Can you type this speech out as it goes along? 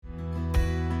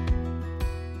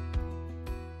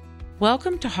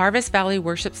Welcome to Harvest Valley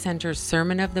Worship Center's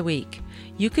Sermon of the Week.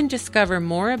 You can discover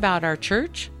more about our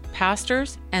church,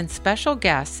 pastors, and special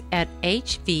guests at hvwc.com.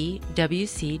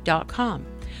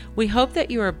 We hope that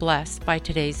you are blessed by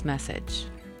today's message.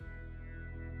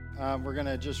 We're going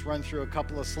to just run through a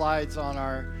couple of slides on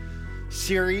our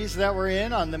series that we're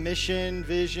in on the mission,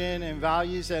 vision, and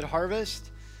values at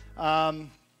Harvest. How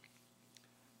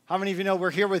many of you know we're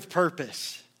here with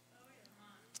purpose?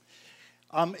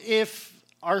 If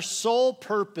our sole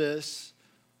purpose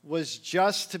was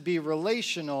just to be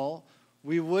relational,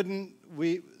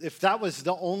 if that was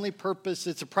the only purpose,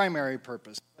 it's a primary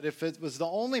purpose. But if it was the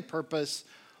only purpose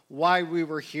why we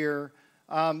were here,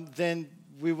 then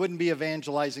we wouldn't be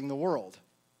evangelizing the world.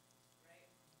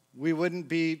 We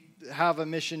wouldn't have a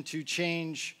mission to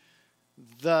change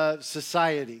the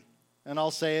society. And I'll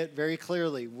say it very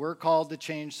clearly. We're called to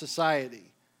change society.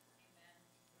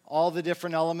 All the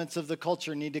different elements of the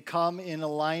culture need to come in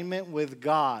alignment with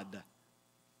God.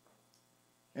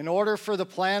 In order for the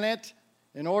planet,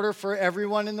 in order for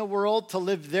everyone in the world to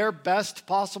live their best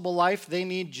possible life, they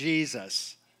need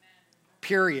Jesus.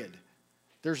 Period.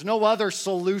 There's no other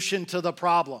solution to the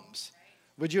problems.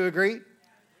 Would you agree?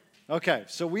 Okay,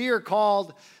 so we are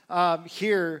called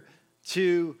here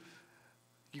to,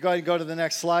 you got to go to the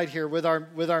next slide here, with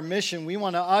our mission. We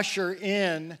want to usher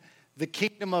in the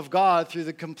kingdom of God through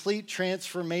the complete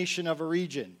transformation of a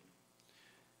region.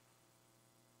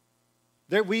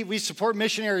 We support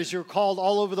missionaries who are called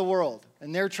all over the world,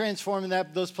 and they're transforming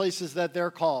those places that they're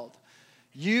called.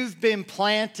 You've been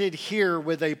planted here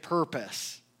with a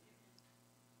purpose.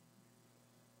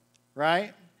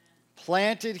 Right?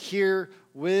 Planted here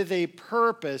with a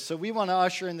purpose. So we want to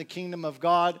usher in the kingdom of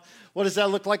God. What does that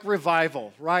look like?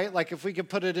 Revival, right? Like if we could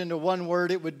put it into one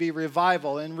word, it would be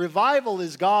revival. And revival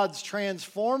is God's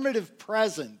transformative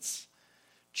presence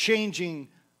changing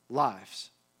lives.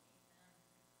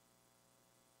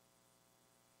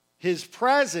 His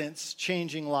presence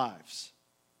changing lives.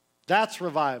 That's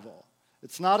revival.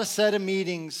 It's not a set of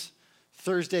meetings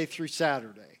Thursday through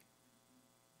Saturday.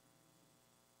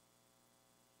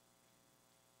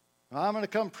 I'm going to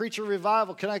come preach a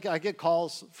revival. I get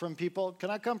calls from people, can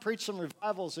I come preach some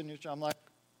revivals in your church? I'm like,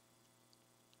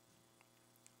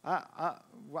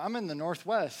 I'm in the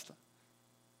Northwest.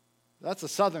 That's a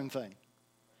Southern thing.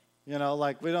 You know,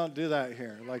 like we don't do that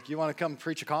here. Like you want to come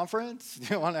preach a conference?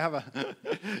 You want to have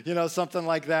a, something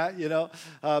like that,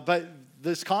 But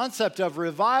this concept of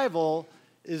revival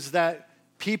is that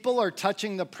people are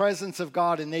touching the presence of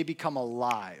God and they become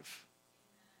alive.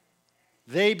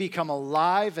 They become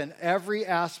alive and every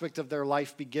aspect of their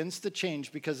life begins to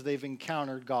change because they've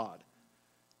encountered God.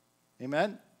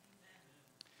 Amen?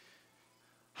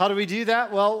 How do we do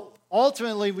that? Well,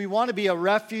 ultimately, we want to be a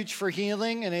refuge for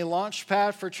healing and a launch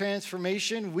pad for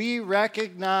transformation. We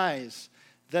recognize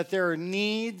that there are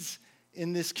needs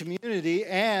in this community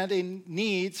and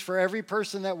needs for every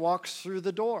person that walks through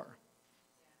the door.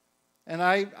 And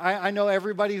I know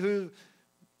everybody who,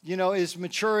 is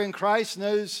mature in Christ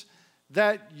knows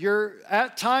that you're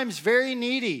at times very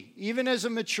needy. Even as a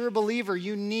mature believer,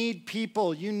 you need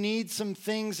people. You need some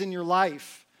things in your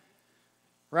life,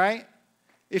 right?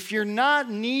 If you're not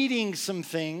needing some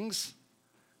things,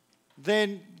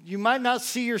 then you might not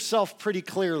see yourself pretty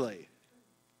clearly.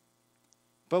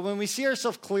 But when we see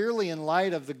ourselves clearly in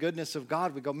light of the goodness of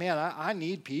God, we go, man, I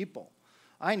need people.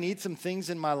 I need some things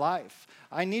in my life.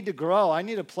 I need to grow. I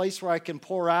need a place where I can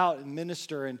pour out and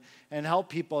minister and help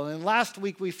people. And last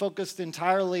week, we focused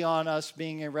entirely on us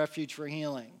being a refuge for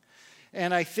healing.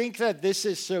 And I think that this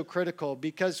is so critical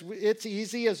because it's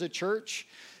easy as a church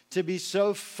to be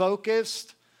so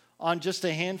focused on just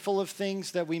a handful of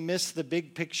things that we miss the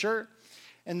big picture.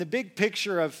 And the big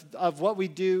picture of what we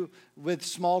do with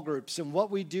small groups and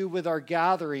what we do with our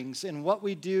gatherings and what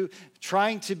we do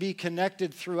trying to be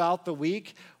connected throughout the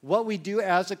week, what we do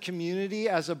as a community,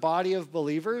 as a body of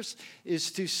believers, is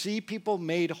to see people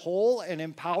made whole and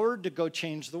empowered to go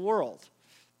change the world.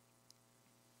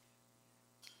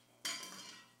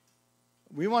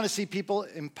 We want to see people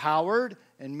empowered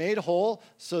and made whole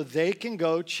so they can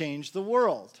go change the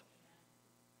world.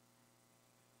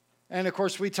 And of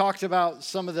course, we talked about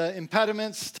some of the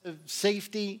impediments to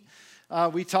safety.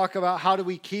 We talk about how do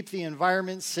we keep the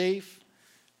environment safe,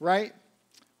 right?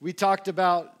 We talked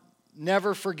about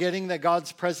never forgetting that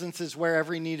God's presence is where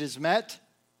every need is met.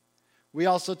 We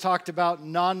also talked about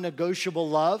non-negotiable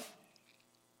love.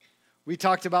 We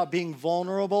talked about being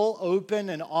vulnerable, open,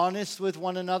 and honest with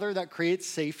one another. That creates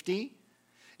safety.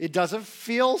 It doesn't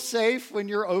feel safe when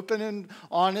you're open and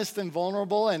honest and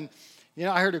vulnerable. And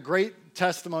I heard a great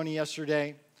testimony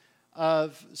yesterday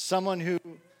of someone who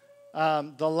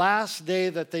the last day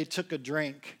that they took a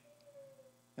drink,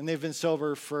 and they've been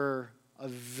sober for a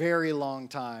very long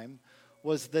time,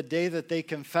 was the day that they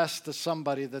confessed to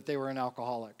somebody that they were an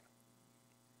alcoholic.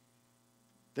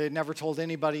 They had never told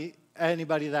anybody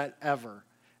that ever.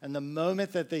 And the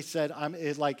moment that they said,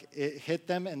 it hit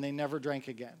them, and they never drank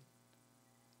again.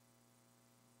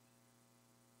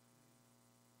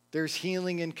 There's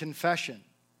healing in confession.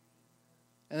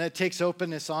 And it takes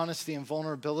openness, honesty, and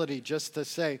vulnerability just to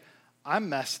say, I'm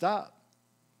messed up.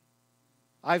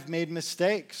 I've made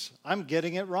mistakes. I'm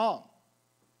getting it wrong.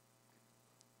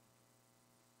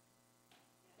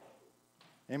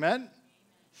 Amen?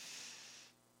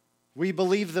 We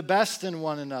believe the best in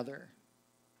one another.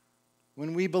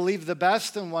 When we believe the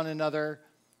best in one another,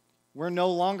 we're no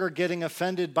longer getting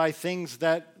offended by things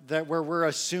that where we're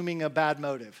assuming a bad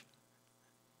motive.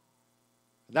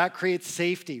 That creates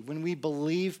safety. When we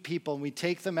believe people and we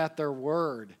take them at their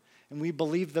word and we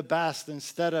believe the best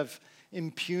instead of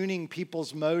impugning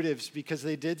people's motives because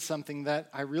they did something that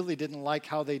I really didn't like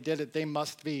how they did it. They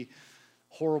must be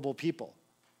horrible people.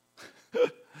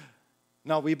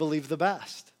 No, we believe the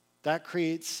best. That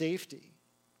creates safety.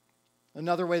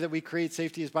 Another way that we create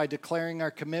safety is by declaring our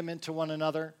commitment to one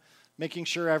another, making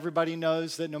sure everybody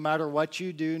knows that no matter what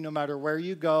you do, no matter where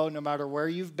you go, no matter where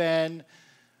you've been,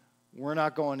 we're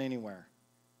not going anywhere.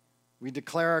 We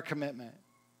declare our commitment.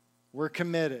 We're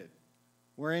committed.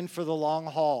 We're in for the long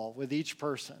haul with each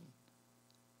person.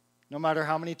 No matter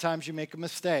how many times you make a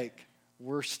mistake,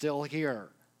 we're still here.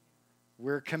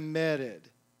 We're committed.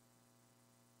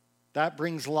 That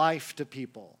brings life to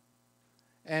people.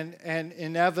 And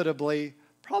inevitably,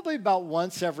 probably about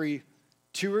once every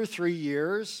 2 or 3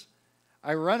 years,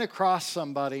 I run across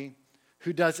somebody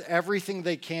who does everything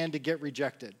they can to get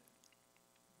rejected.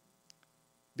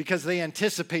 Because they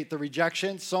anticipate the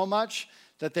rejection so much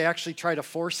that they actually try to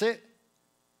force it.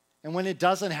 And when it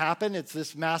doesn't happen, it's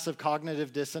this massive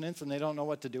cognitive dissonance and they don't know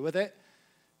what to do with it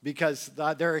because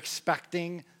they're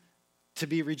expecting to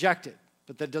be rejected,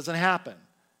 but that doesn't happen.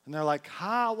 And they're like,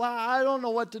 well, I don't know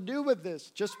what to do with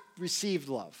this. Just receive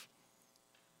love.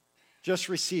 Just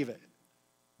receive it.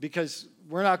 Because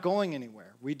we're not going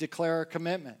anywhere. We declare our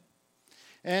commitment.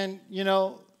 And,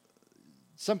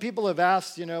 some people have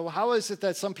asked, how is it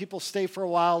that some people stay for a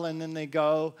while and then they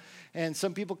go, and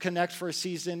some people connect for a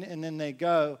season and then they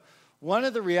go? One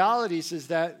of the realities is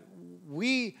that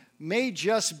we may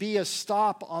just be a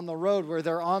stop on the road where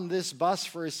they're on this bus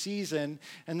for a season,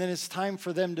 and then it's time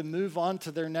for them to move on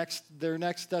to their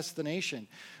next destination.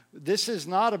 This is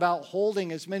not about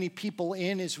holding as many people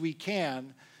in as we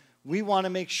can. We want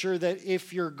to make sure that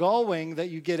if you're going, that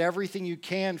you get everything you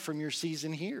can from your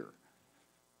season here.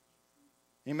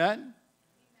 Amen?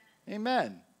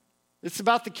 Amen. It's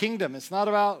about the kingdom. It's not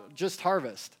about just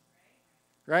harvest.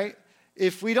 Right?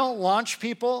 If we don't launch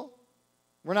people,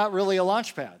 we're not really a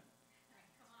launch pad.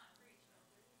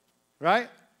 Right?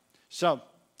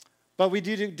 But we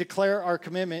do declare our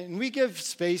commitment, and we give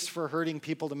space for hurting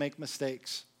people to make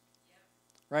mistakes.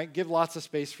 Right? Give lots of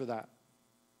space for that.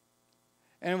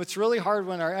 And it's really hard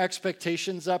when our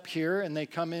expectations up here and they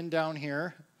come in down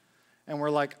here, and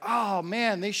we're like, oh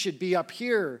man, they should be up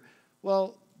here.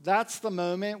 Well, that's the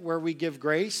moment where we give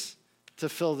grace to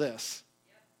fill this.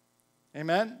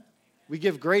 Amen? We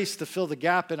give grace to fill the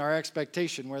gap in our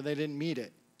expectation where they didn't meet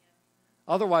it.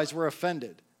 Otherwise, we're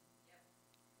offended.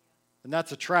 And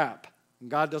that's a trap. And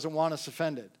God doesn't want us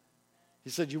offended. He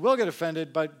said, you will get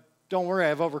offended, but don't worry,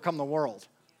 I've overcome the world.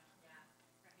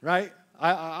 Right?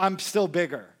 I'm still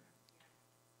bigger.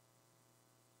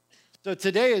 So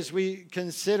today, as we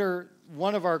consider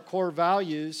one of our core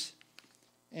values,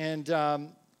 and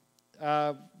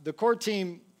the core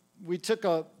team, we took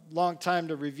a long time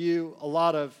to review a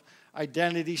lot of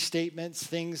identity statements,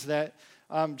 things that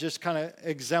just kind of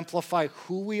exemplify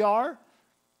who we are,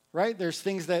 right? There's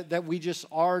things that we just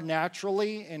are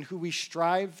naturally and who we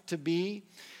strive to be.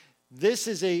 This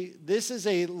is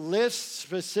a list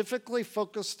specifically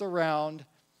focused around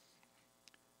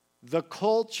the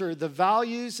culture, the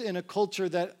values in a culture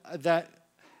that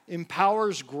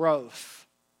empowers growth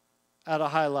at a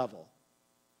high level.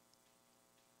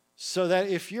 So that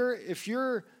if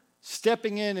you're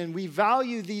stepping in and we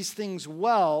value these things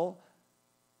well,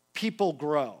 people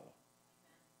grow.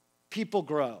 People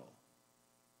grow.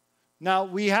 Now,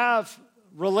 we have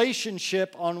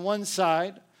relationship on one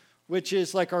side, which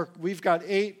is like we've got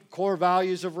 8 core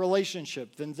values of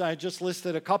relationship. Then I just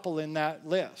listed a couple in that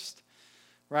list,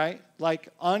 right? Like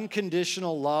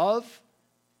unconditional love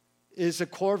is a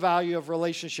core value of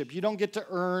relationship. You don't get to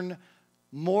earn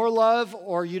more love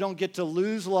or you don't get to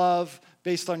lose love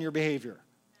based on your behavior.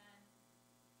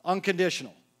 Amen.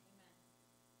 Unconditional.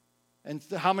 And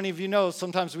how many of you know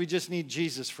sometimes we just need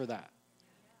Jesus for that?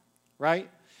 Right?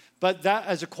 But that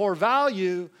as a core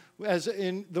value, as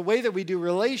in the way that we do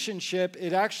relationship,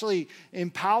 it actually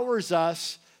empowers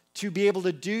us to be able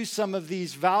to do some of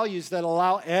these values that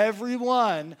allow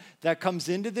everyone that comes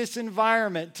into this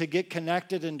environment to get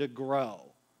connected and to grow.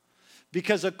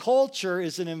 Because a culture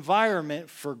is an environment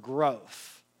for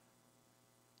growth.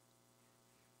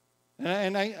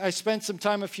 And I spent some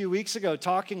time a few weeks ago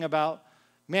talking about,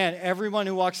 man, everyone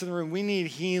who walks in the room, we need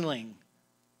healing.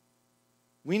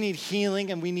 We need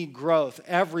healing and we need growth.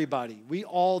 Everybody. We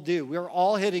all do. We're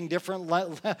all hitting different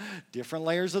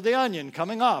layers of the onion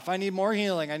coming off. I need more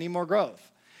healing. I need more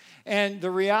growth. And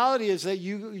the reality is that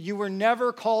you were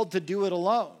never called to do it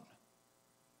alone.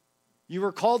 You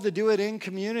were called to do it in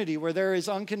community where there is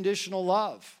unconditional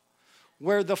love,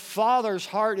 where the Father's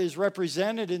heart is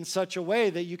represented in such a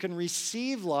way that you can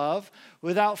receive love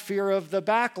without fear of the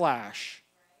backlash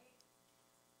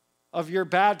of your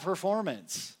bad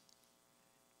performance.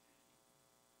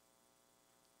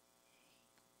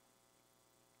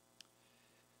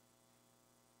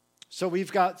 So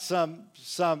we've got some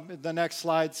the next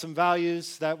slide, some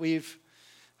values that we've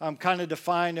kind of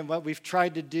defined, and what we've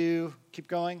tried to do. Keep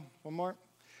going, one more.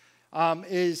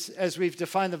 Is as we've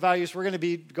defined the values, we're going to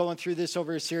be going through this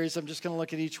over a series. I'm just going to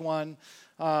look at each one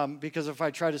because if I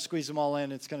try to squeeze them all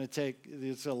in, it's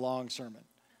a long sermon.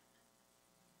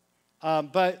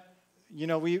 But you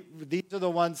know, these are the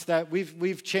ones that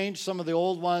we've changed some of the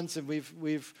old ones, and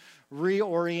we've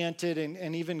reoriented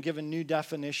and even given new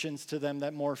definitions to them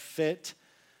that more fit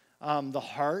the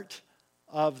heart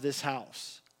of this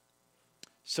house.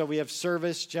 So we have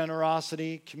service,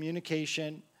 generosity,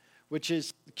 communication, which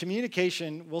is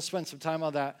communication. We'll spend some time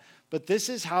on that. But this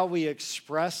is how we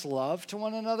express love to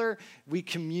one another. We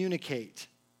communicate.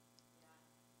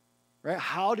 Right?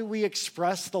 How do we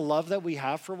express the love that we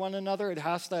have for one another? It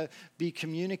has to be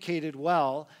communicated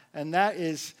well, and that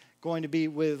is going to be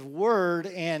with word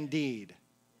and deed.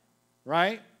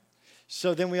 Right?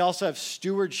 So then we also have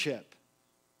stewardship.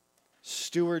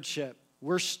 Stewardship.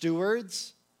 We're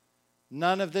stewards.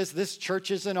 None of this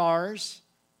church isn't ours.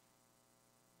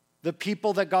 The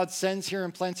people that God sends here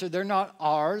and plants here, they're not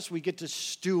ours. We get to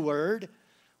steward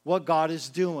what God is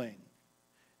doing.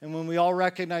 And when we all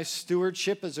recognize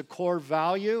stewardship as a core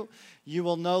value, you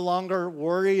will no longer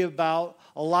worry about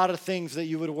a lot of things that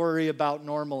you would worry about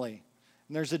normally.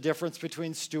 And there's a difference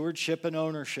between stewardship and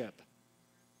ownership.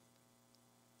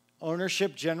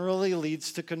 Ownership generally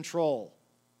leads to control.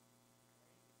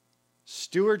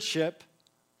 Stewardship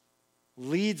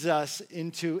leads us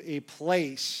into a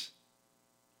place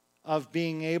of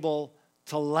being able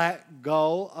to let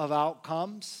go of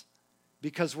outcomes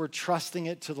because we're trusting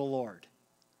it to the Lord.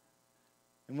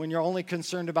 And when you're only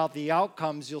concerned about the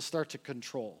outcomes, you'll start to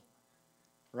control,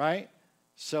 right?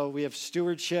 So we have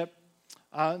stewardship,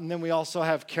 and then we also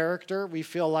have character. We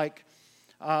feel like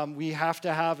we have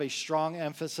to have a strong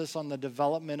emphasis on the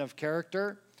development of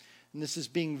character. And this is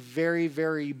being very,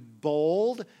 very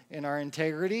bold in our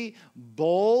integrity,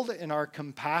 bold in our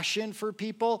compassion for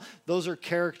people. Those are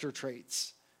character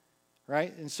traits,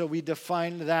 right? And so we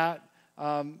define that,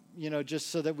 just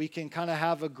so that we can kind of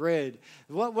have a grid.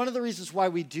 One of the reasons why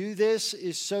we do this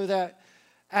is so that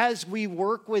as we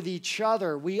work with each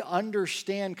other, we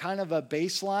understand kind of a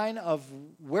baseline of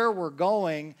where we're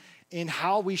going and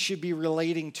how we should be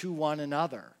relating to one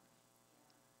another.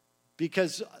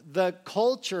 Because the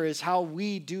culture is how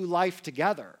we do life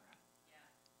together.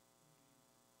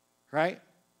 Right?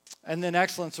 And then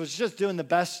excellence was just doing the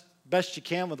best you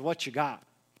can with what you got.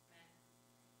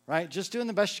 Right? Just doing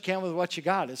the best you can with what you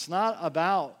got. It's not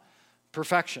about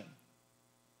perfection.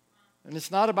 And it's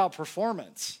not about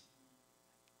performance.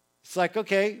 It's like,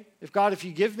 okay, if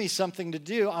you give me something to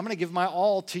do, I'm going to give my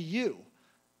all to you.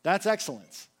 That's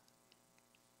excellence.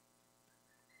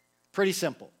 Pretty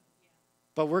simple.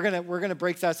 But we're gonna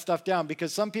break that stuff down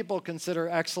because some people consider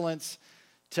excellence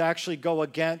to actually go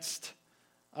against.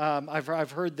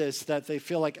 I've heard this, that they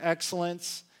feel like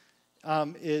excellence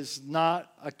is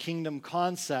not a kingdom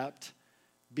concept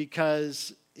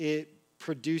because it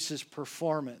produces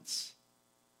performance.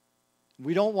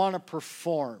 We don't want to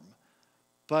perform,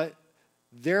 but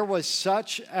there was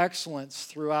such excellence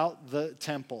throughout the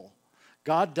temple.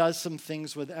 God does some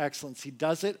things with excellence. He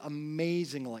does it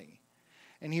amazingly.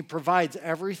 And he provides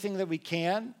everything that we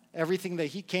can, everything that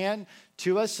he can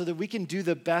to us so that we can do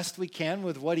the best we can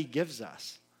with what he gives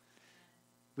us.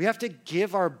 We have to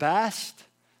give our best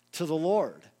to the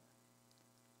Lord.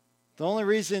 The only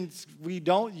reason we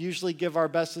don't usually give our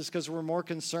best is because we're more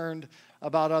concerned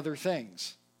about other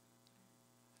things.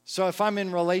 So if I'm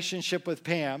in relationship with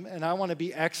Pam and I want to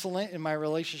be excellent in my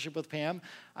relationship with Pam,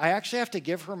 I actually have to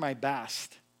give her my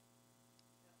best.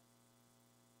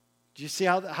 Do you see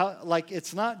how like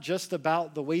it's not just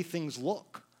about the way things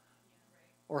look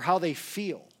or how they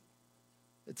feel.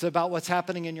 It's about what's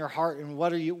happening in your heart and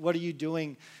what are you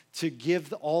doing to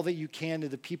give all that you can to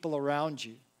the people around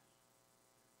you.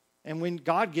 And when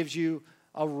God gives you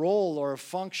a role or a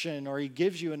function or he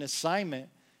gives you an assignment,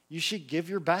 you should give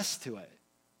your best to it.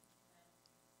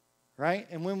 Right?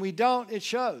 And when we don't, it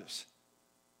shows.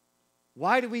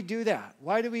 Why do we do that?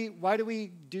 Why do we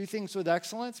do things with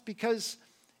excellence? Because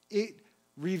it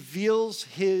reveals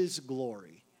his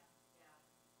glory.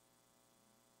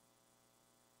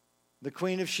 The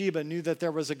Queen of Sheba knew that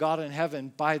there was a God in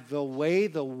heaven by the way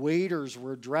the waiters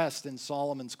were dressed in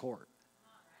Solomon's court.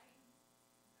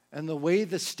 And the way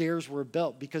the stairs were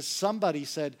built, because somebody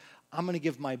said, I'm going to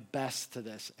give my best to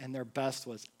this. And their best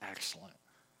was excellent.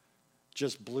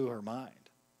 Just blew her mind.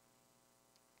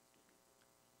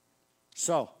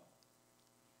 So,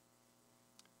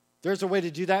 there's a way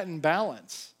to do that in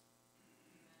balance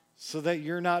so that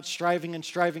you're not striving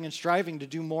to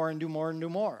do more and do more and do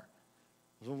more.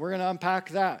 So we're going to unpack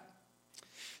that.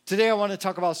 Today I want to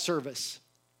talk about service.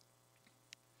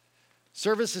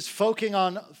 Service is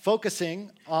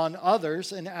focusing on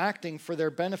others and acting for their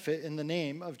benefit in the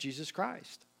name of Jesus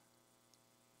Christ.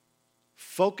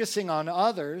 Focusing on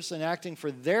others and acting for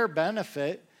their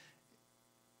benefit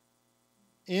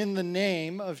in the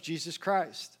name of Jesus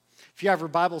Christ. If you have your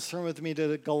Bibles, turn with me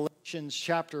to Galatians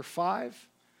chapter 5.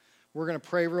 We're going to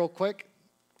pray real quick.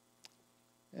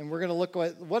 And we're going to look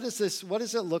at what does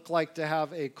it look like to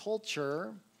have a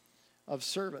culture of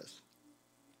service?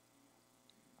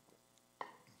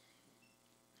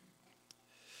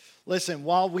 Listen,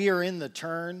 while we are in the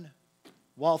turn,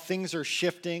 while things are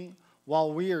shifting,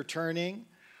 while we are turning,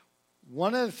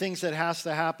 one of the things that has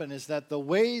to happen is that the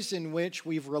ways in which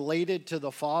we've related to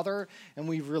the Father and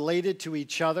we've related to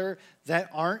each other that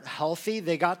aren't healthy,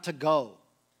 they got to go.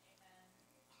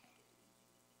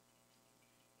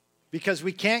 Because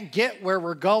we can't get where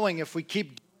we're going if we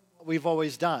keep doing what we've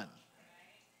always done.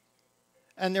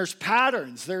 And there's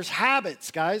patterns, there's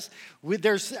habits, guys.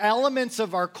 There's elements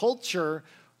of our culture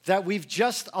that we've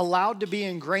just allowed to be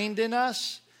ingrained in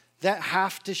us that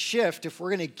have to shift if we're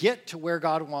going to get to where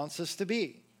God wants us to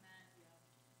be.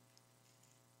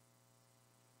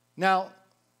 Now,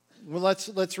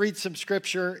 let's read some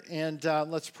scripture and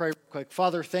let's pray real quick.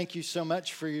 Father, thank you so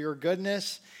much for your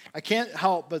goodness. I can't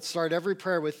help but start every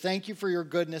prayer with thank you for your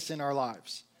goodness in our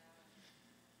lives.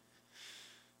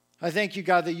 I thank you,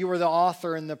 God, that you are the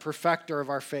author and the perfecter of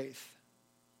our faith.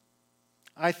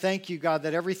 I thank you, God,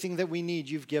 that everything that we need,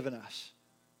 you've given us.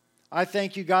 I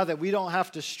thank you, God, that we don't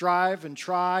have to strive and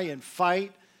try and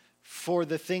fight for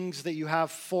the things that you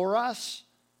have for us.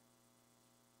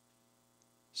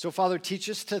 So, Father, teach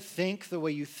us to think the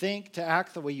way you think, to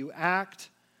act the way you act,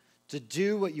 to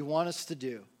do what you want us to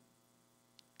do,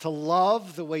 to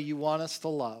love the way you want us to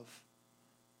love.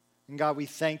 And God, we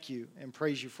thank you and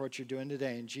praise you for what you're doing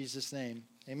today. In Jesus' name,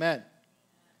 amen.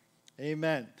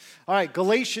 Amen. All right,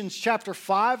 Galatians chapter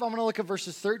 5. I'm going to look at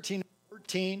verses 13 and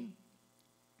 14.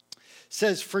 It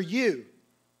says, for you,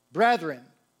 brethren,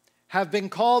 have been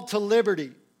called to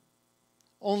liberty.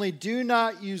 Only do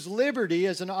not use liberty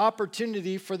as an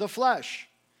opportunity for the flesh,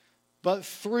 but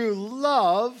through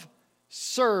love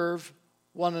serve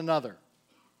one another.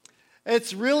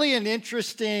 It's really an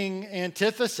interesting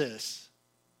antithesis.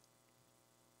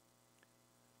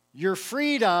 Your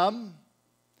freedom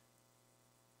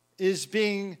is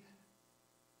being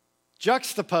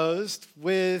juxtaposed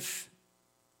with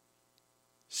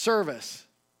service.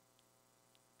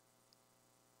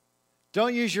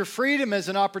 Don't use your freedom as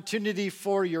an opportunity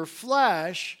for your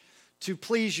flesh to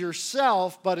please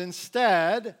yourself, but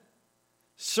instead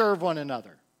serve one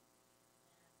another.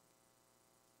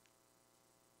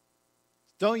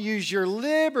 Don't use your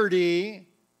liberty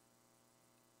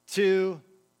to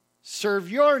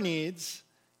serve your needs.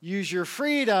 Use your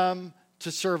freedom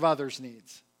to serve others'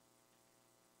 needs.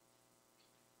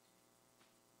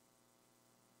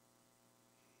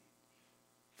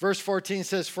 Verse 14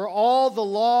 says, for all the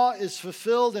law is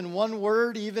fulfilled in one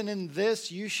word, even in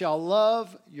this, you shall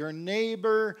love your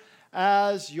neighbor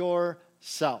as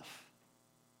yourself.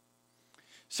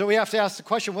 So we have to ask the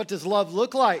question, what does love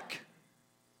look like?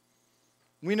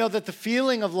 We know that the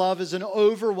feeling of love is an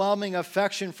overwhelming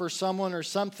affection for someone or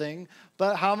something,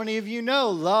 but how many of you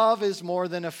know love is more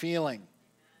than a feeling?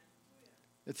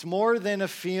 It's more than a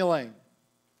feeling.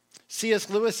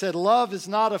 C.S. Lewis said, love is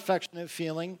not affectionate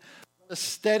feeling, but a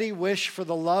steady wish for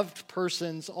the loved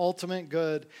person's ultimate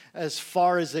good as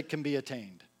far as it can be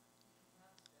attained.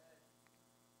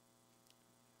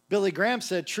 Billy Graham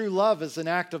said true love is an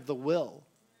act of the will,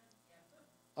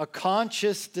 a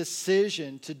conscious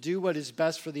decision to do what is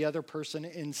best for the other person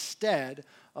instead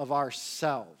of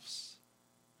ourselves.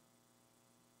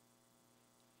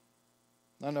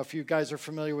 I don't know if you guys are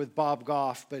familiar with Bob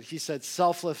Goff, but he said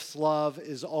selfless love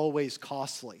is always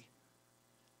costly.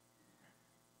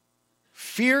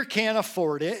 Fear can't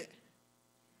afford it.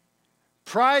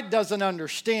 Pride doesn't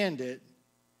understand it.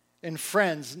 And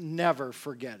friends never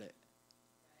forget it.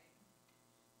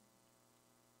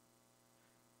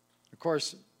 Of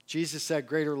course, Jesus said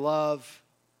greater love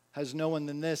has no one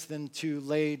than this, than to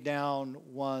lay down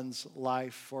one's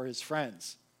life for his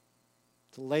friends.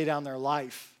 To lay down their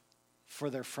life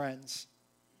for their friends.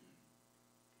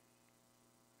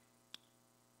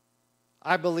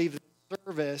 I believe that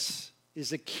service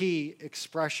is a key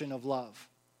expression of love.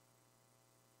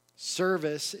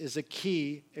 Service is a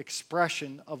key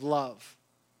expression of love.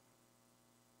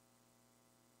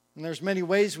 And there's many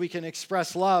ways we can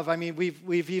express love. I mean,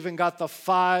 we've even got the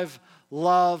 5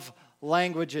 love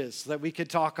languages that we could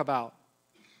talk about.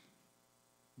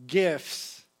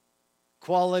 Gifts,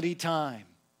 quality time.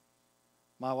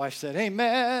 My wife said,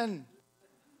 amen.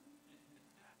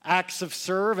 Acts of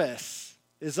service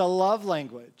is a love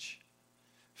language.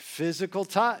 Physical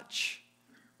touch,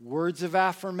 words of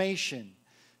affirmation.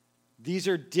 These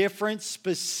are different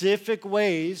specific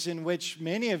ways in which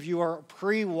many of you are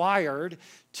pre-wired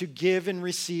to give and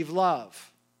receive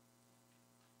love.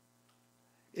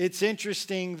 It's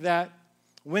interesting that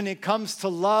when it comes to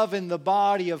love in the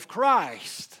body of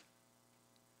Christ,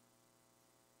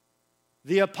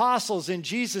 the apostles and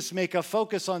Jesus make a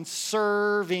focus on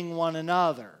serving one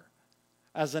another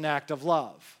as an act of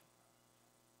love.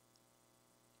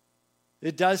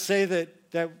 It does say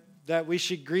that we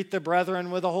should greet the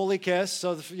brethren with a holy kiss.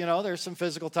 So, there's some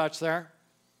physical touch there.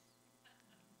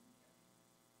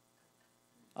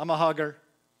 I'm a hugger.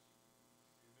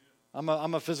 I'm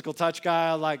a physical touch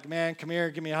guy. I'm like, man, come here,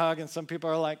 give me a hug. And some people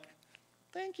are like,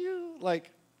 thank you.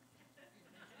 Like,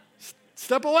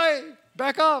 step away,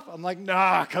 back off. I'm like,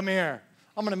 nah, come here.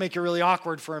 I'm going to make you really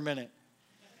awkward for a minute.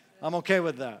 I'm okay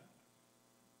with that.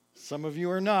 Some of you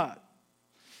are not.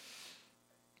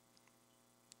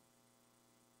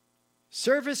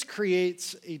 Service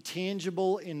creates a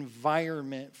tangible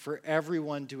environment for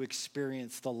everyone to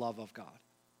experience the love of God.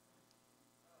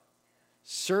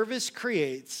 Service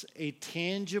creates a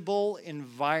tangible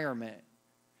environment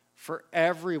for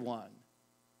everyone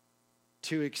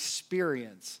to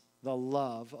experience the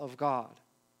love of God.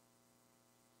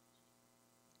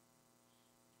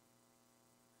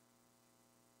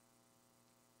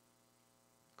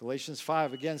 Galatians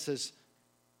 5 again says,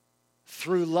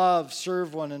 through love,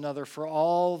 serve one another, for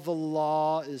all the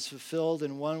law is fulfilled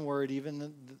in one word,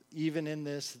 even in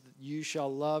this, you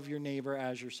shall love your neighbor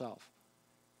as yourself.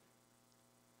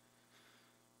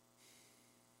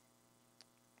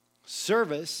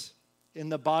 Service in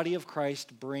the body of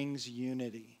Christ brings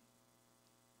unity.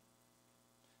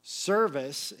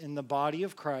 Service in the body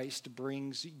of Christ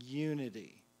brings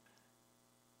unity.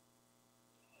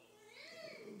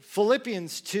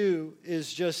 Philippians 2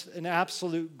 is just an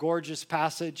absolute gorgeous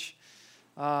passage.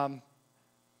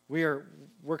 We are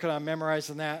working on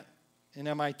memorizing that in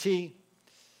MIT.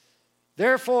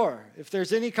 Therefore, if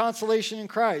there's any consolation in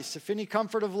Christ, if any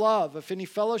comfort of love, if any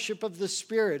fellowship of the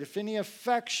Spirit, if any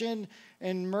affection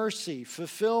and mercy,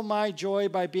 fulfill my joy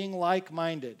by being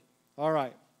like-minded. All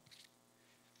right.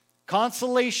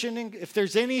 Consolation, if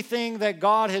there's anything that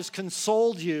God has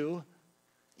consoled you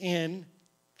in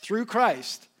through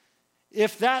Christ,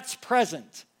 if that's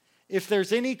present, if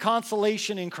there's any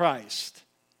consolation in Christ,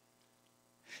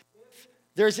 if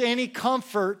there's any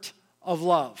comfort of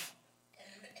love,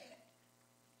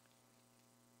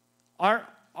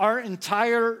 our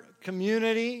entire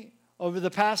community over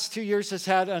the past 2 years has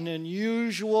had an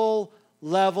unusual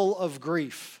level of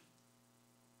grief.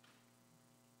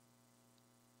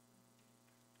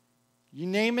 You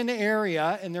name an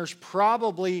area, and there's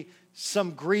probably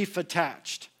some grief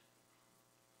attached.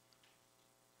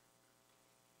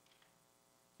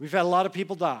 We've had a lot of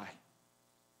people die.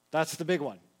 That's the big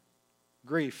one.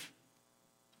 Grief.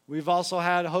 We've also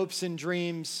had hopes and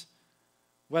dreams,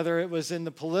 whether it was in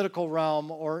the political realm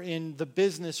or in the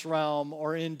business realm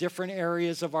or in different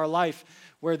areas of our life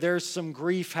where there's some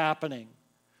grief happening.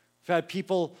 We've had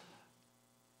people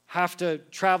have to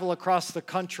travel across the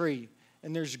country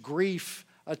and there's grief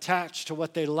attached to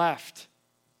what they left.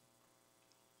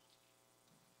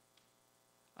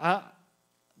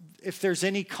 If there's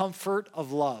any comfort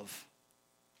of love,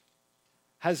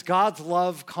 has God's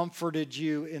love comforted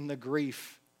you in the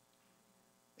grief,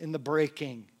 in the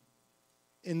breaking,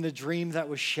 in the dream that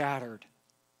was shattered?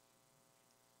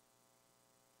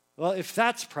 Well, if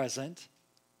that's present,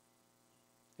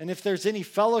 and if there's any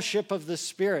fellowship of the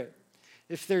Spirit,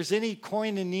 if there's any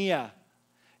koinonia,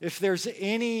 if there's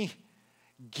any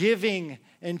giving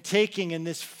and taking in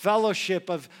this fellowship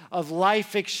of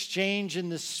life exchange in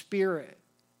the Spirit,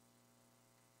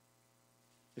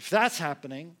 if that's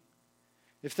happening,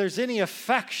 if there's any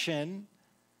affection,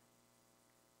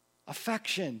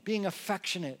 being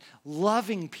affectionate,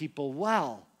 loving people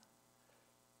well.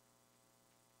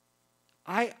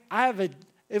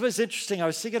 It was interesting. I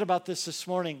was thinking about this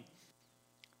morning.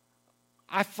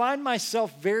 I find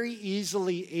myself very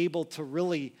easily able to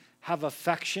really have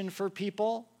affection for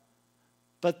people,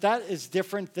 but that is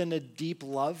different than a deep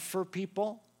love for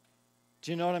people.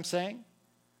 Do you know what I'm saying?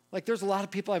 Like, there's a lot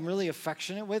of people I'm really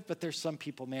affectionate with, but there's some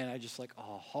people, man, I just like,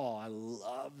 I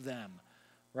love them,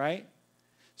 right?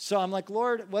 So I'm like,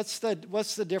 Lord, what's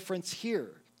the difference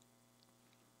here?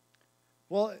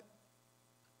 Well,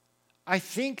 I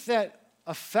think that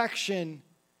affection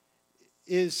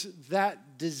is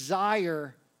that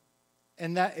desire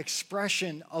and that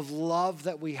expression of love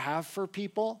that we have for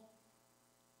people,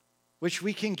 which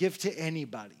we can give to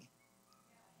anybody.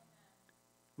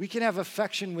 We can have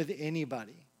affection with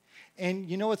anybody. And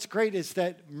you know what's great is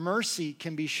that mercy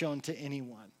can be shown to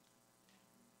anyone.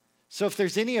 So if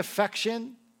there's any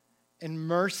affection and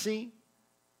mercy,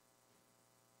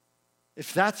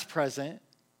 if that's present,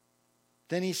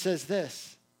 then he says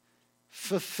this: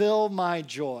 fulfill my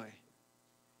joy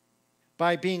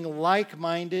by being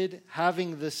like-minded,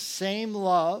 having the same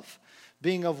love,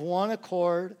 being of one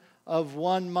accord, of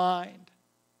one mind.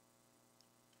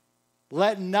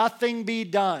 Let nothing be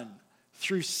done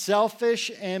through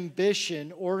selfish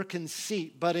ambition or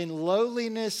conceit, but in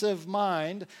lowliness of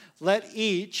mind, let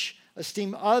each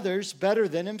esteem others better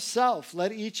than himself.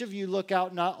 Let each of you look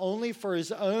out not only for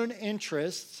his own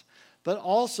interests, but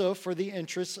also for the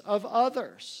interests of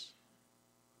others.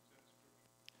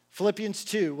 Philippians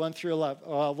 2, 1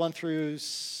 through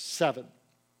 7.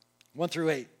 1 through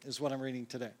 8 is what I'm reading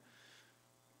today.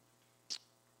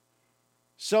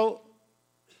 So,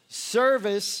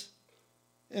 service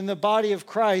in the body of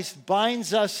Christ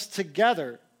binds us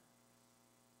together.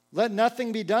 Let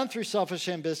nothing be done through selfish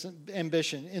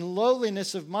ambition. In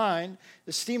lowliness of mind,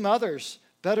 esteem others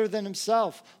better than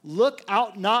himself. Look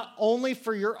out not only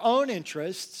for your own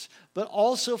interests, but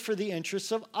also for the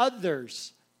interests of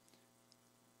others.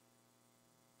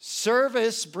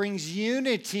 Service brings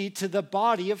unity to the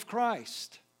body of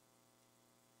Christ.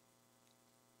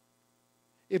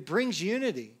 It brings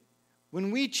unity.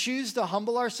 When we choose to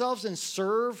humble ourselves and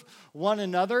serve one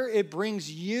another, it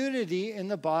brings unity in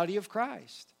the body of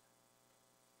Christ.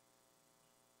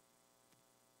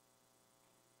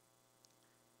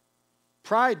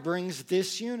 Pride brings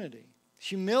disunity.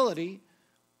 Humility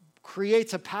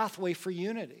creates a pathway for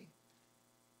unity.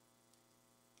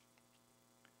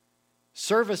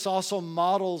 Service also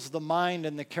models the mind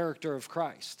and the character of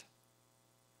Christ.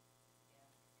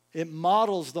 It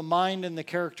models the mind and the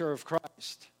character of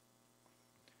Christ.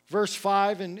 Verse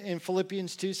 5 in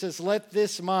Philippians 2 says, let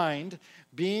this mind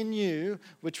be in you,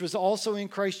 which was also in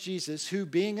Christ Jesus, who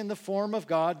being in the form of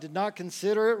God, did not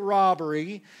consider it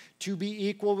robbery to be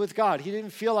equal with God. He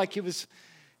didn't feel like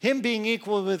him being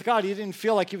equal with God, he didn't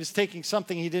feel like he was taking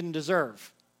something he didn't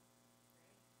deserve.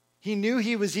 He knew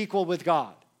he was equal with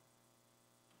God.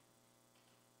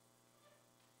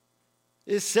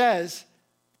 It says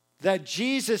that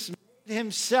Jesus made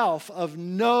himself of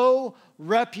no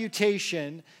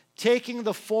reputation, taking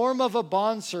the form of a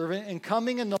bondservant and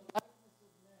coming in the likeness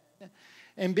of men,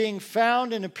 and being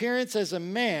found in appearance as a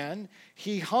man,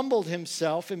 he humbled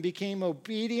himself and became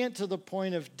obedient to the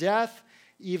point of death,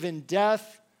 even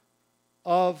death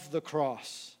of the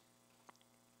cross.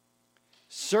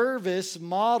 Service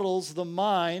models the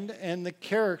mind and the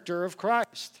character of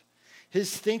Christ.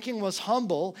 His thinking was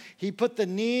humble. He put the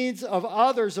needs of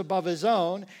others above his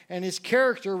own, and his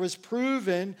character was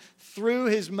proven through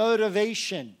his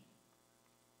motivation.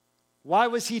 Why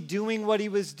was he doing what he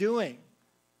was doing?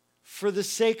 For the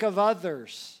sake of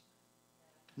others,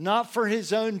 not for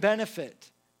his own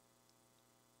benefit.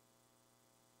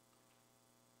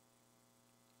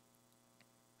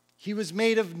 He was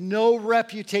made of no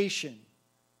reputation.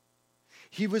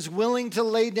 He was willing to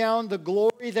lay down the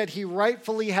glory that he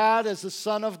rightfully had as the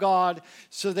Son of God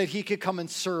so that he could come and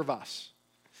serve us.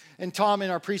 And Tom,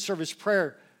 in our pre-service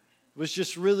prayer, was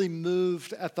just really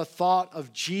moved at the thought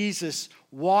of Jesus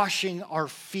washing our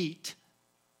feet.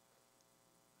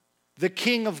 The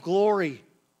King of glory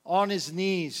on his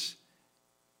knees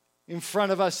in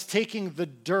front of us, taking the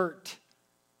dirt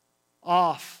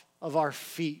off of our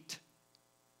feet.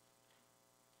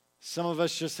 Some of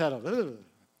us just had a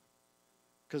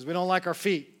because we don't like our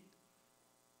feet.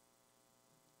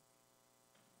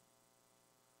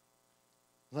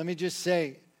 Let me just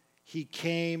say, he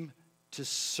came to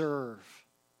serve.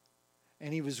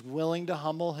 And he was willing to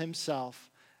humble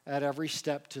himself at every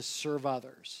step to serve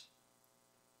others.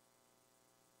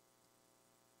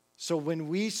 So when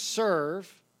we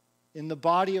serve in the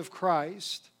body of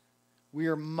Christ, we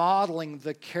are modeling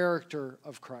the character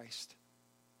of Christ.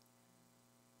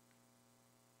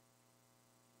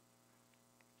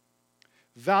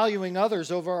 Valuing others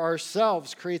over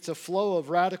ourselves creates a flow of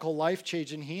radical life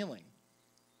change and healing.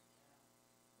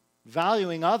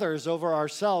 Valuing others over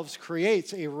ourselves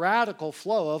creates a radical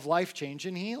flow of life change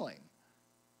and healing.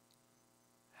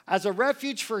 As a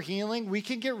refuge for healing, we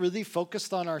can get really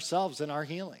focused on ourselves and our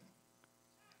healing.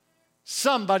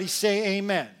 Somebody say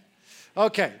amen.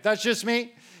 Okay, that's just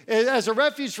me. As a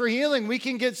refuge for healing, we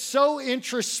can get so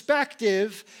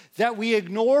introspective that we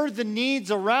ignore the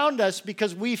needs around us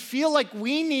because we feel like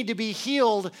we need to be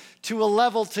healed to a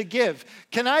level to give.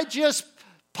 Can I just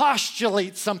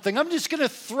postulate something? I'm just going to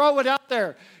throw it out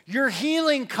there. Your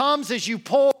healing comes as you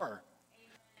pour.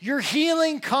 Your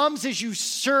healing comes as you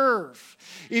serve.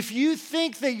 If you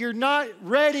think that you're not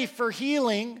ready for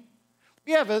healing,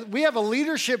 we have a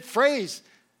leadership phrase.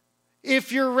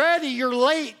 If you're ready, you're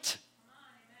late.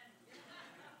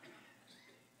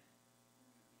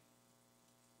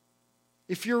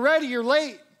 If you're ready, you're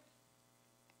late.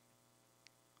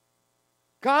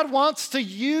 God wants to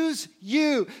use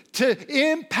you to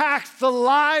impact the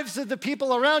lives of the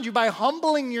people around you by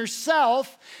humbling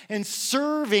yourself and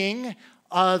serving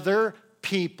other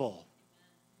people.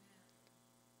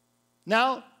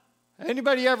 Now,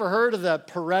 anybody ever heard of the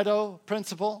Pareto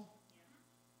principle?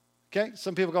 Okay,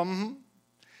 some people go, mm-hmm.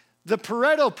 The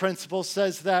Pareto principle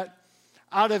says that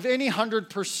out of any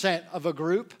 100% of a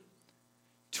group,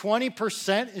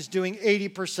 20% is doing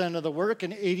 80% of the work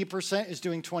and 80% is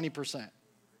doing 20%.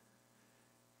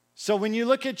 So when you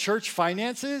look at church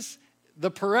finances,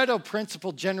 the Pareto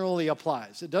principle generally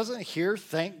applies. It doesn't here,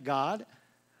 thank God.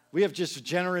 We have just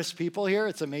generous people here.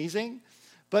 It's amazing.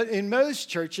 But in most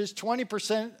churches,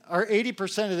 20% or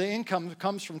 80% of the income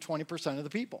comes from 20% of the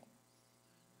people.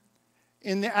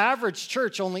 In the average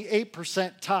church, only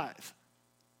 8% tithe.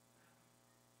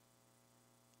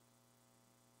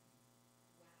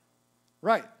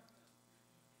 Right.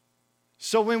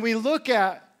 So when we look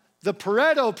at the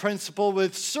Pareto principle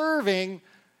with serving,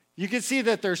 you can see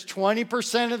that there's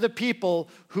 20% of the people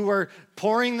who are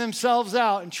pouring themselves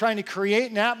out and trying to create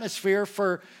an atmosphere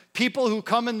for people who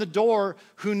come in the door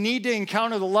who need to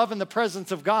encounter the love and the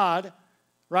presence of God,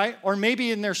 right? Or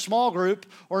maybe in their small group,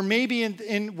 or maybe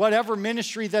in whatever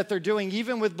ministry that they're doing,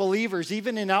 even with believers,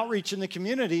 even in outreach in the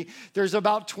community, there's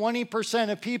about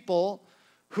 20% of people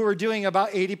who are doing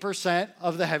about 80%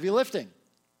 of the heavy lifting.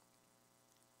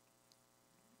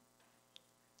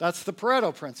 That's the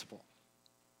Pareto principle.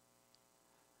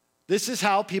 This is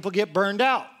how people get burned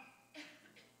out.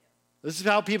 This is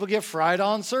how people get fried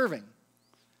on serving.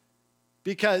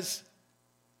 Because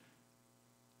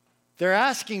they're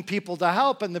asking people to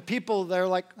help, and the people, they're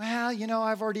like, well,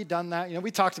 I've already done that.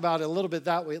 We talked about it a little bit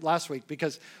that way last week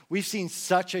because we've seen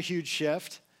such a huge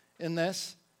shift in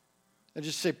this. I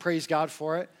just say praise God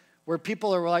for it, where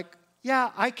people are like,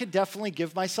 yeah, I could definitely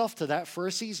give myself to that for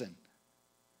a season.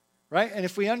 Right? And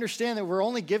if we understand that we're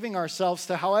only giving ourselves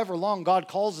to however long God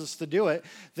calls us to do it,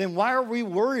 then why are we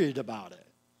worried about it?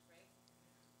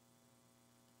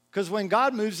 Because when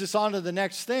God moves us on to the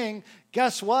next thing,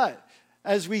 guess what?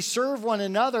 As we serve one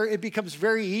another, it becomes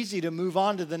very easy to move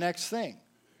on to the next thing.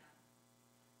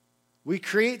 We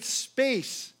create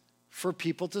space for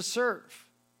people to serve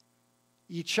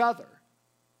each other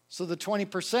so the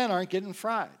 20% aren't getting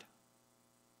fried.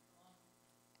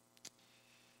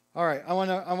 All right, I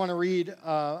want to read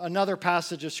another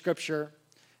passage of Scripture,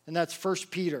 and that's 1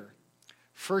 Peter.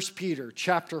 1 Peter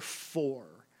chapter 4.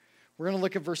 We're going to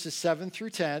look at verses 7 through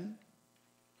 10.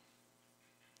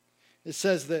 It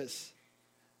says this,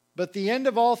 "But the end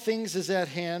of all things is at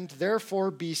hand,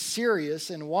 therefore be serious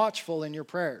and watchful in your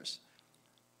prayers."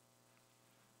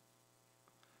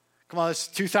 Come on, this is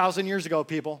 2,000 years ago,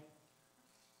 people.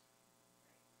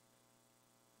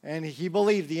 And he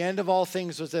believed the end of all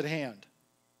things was at hand.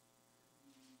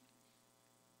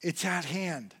 It's at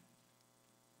hand.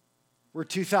 We're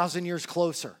 2,000 years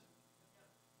closer.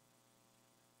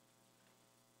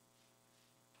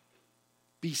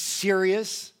 Be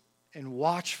serious and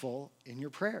watchful in your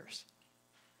prayers.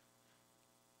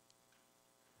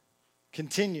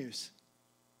 Continues.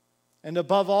 And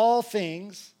above all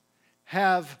things,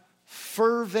 have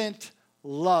fervent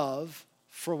love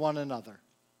for one another.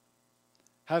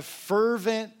 Have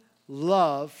fervent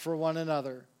love for one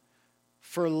another,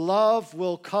 for love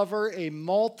will cover a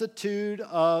multitude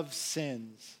of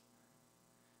sins.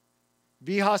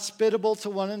 Be hospitable to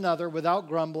one another without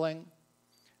grumbling.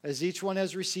 As each one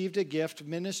has received a gift,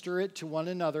 minister it to one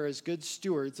another as good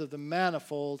stewards of the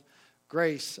manifold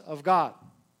grace of God.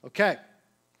 Okay.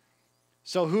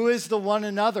 So who is the one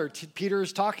another Peter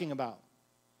is talking about?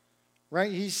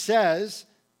 Right? He says,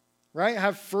 right,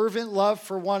 have fervent love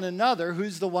for one another.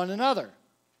 Who's the one another?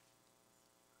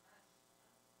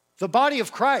 The body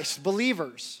of Christ,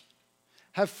 believers.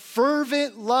 Have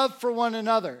fervent love for one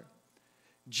another.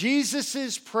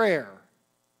 Jesus' prayer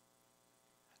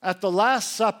at the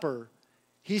Last Supper,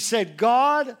 he said,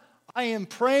 God, I am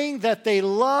praying that they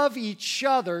love each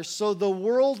other so the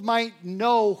world might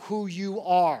know who you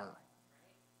are.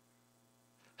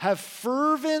 Have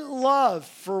fervent love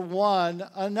for one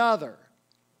another.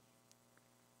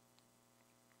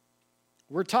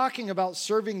 We're talking about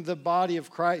serving the body of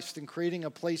Christ and creating a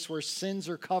place where sins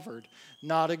are covered,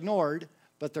 not ignored,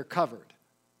 but they're covered.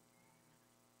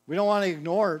 We don't want to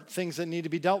ignore things that need to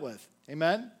be dealt with.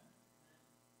 Amen?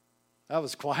 That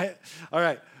was quiet. All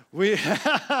right. We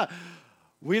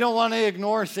don't want to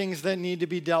ignore things that need to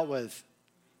be dealt with,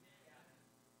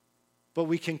 but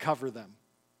we can cover them.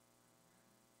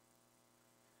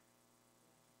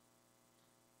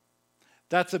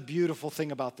 That's a beautiful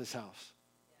thing about this house.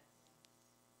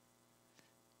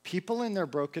 People in their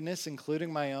brokenness,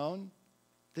 including my own,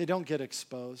 they don't get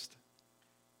exposed.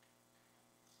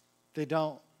 They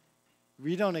don't.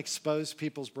 We don't expose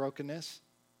people's brokenness.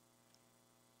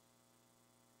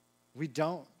 We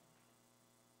don't.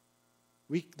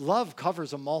 Love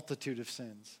covers a multitude of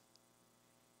sins.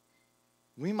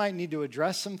 We might need to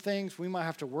address some things. We might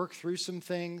have to work through some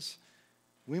things.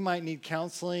 We might need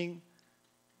counseling.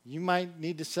 You might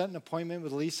need to set an appointment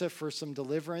with Lisa for some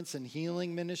deliverance and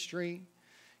healing ministry.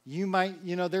 You might,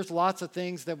 there's lots of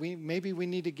things that maybe we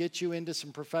need to get you into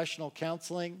some professional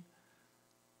counseling.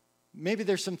 Maybe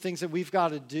there's some things that we've got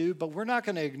to do, but we're not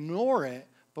going to ignore it,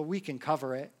 but we can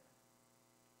cover it.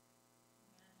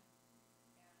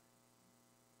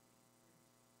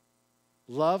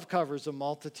 Love covers a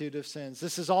multitude of sins.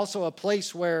 This is also a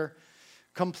place where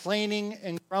complaining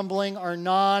and grumbling are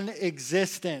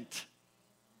non-existent.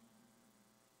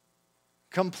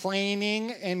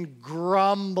 Complaining and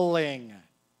grumbling.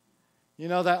 You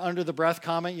know that under the breath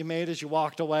comment you made as you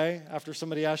walked away after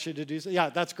somebody asked you to do something? Yeah,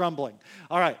 that's grumbling.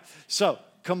 All right, so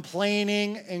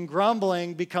complaining and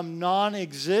grumbling become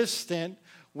non-existent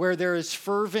where there is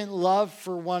fervent love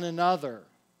for one another.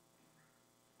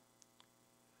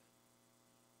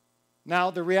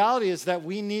 Now, the reality is that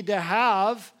we need to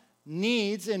have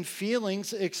needs and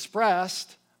feelings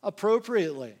expressed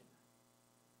appropriately.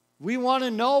 We want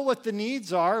to know what the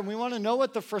needs are, and we want to know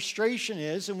what the frustration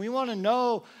is, and we want to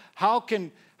know how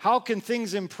can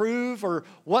things improve or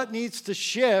what needs to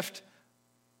shift.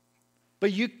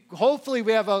 But hopefully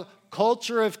we have a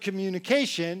culture of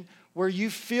communication where you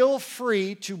feel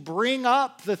free to bring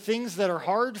up the things that are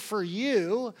hard for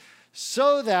you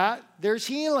so that there's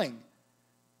healing.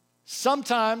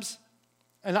 Sometimes,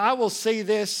 and I will say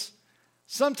this,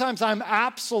 sometimes I'm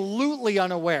absolutely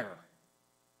unaware.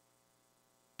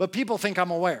 But people think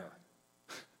I'm aware.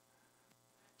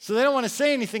 So they don't want to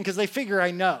say anything because they figure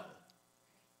I know.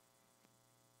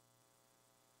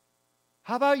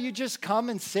 How about you just come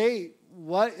and say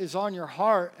what is on your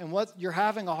heart and what you're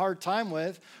having a hard time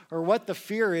with, or what the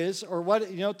fear is, or what,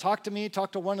 talk to me,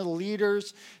 talk to one of the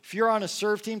leaders. If you're on a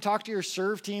serve team, talk to your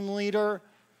serve team leader.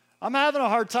 I'm having a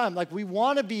hard time. We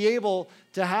want to be able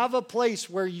to have a place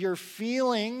where your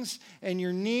feelings and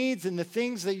your needs and the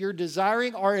things that you're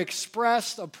desiring are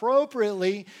expressed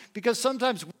appropriately, because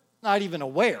sometimes we're not even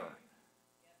aware.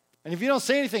 And if you don't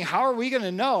say anything, how are we going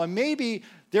to know? And maybe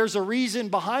there's a reason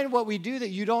behind what we do that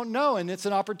you don't know, and it's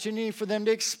an opportunity for them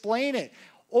to explain it.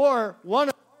 Or one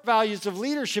of our values of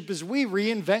leadership is we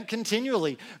reinvent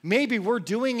continually. Maybe we're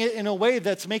doing it in a way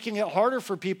that's making it harder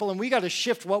for people, and we got to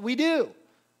shift what we do.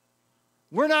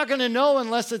 We're not going to know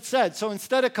unless it's said. So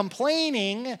instead of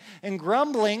complaining and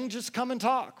grumbling, just come and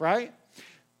talk, right?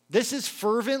 This is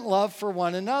fervent love for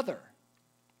one another.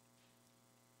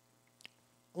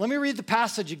 Let me read the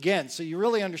passage again so you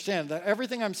really understand that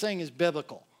everything I'm saying is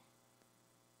biblical.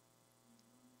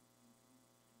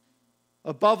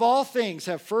 Above all things,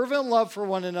 have fervent love for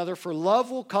one another, for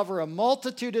love will cover a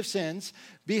multitude of sins.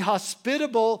 Be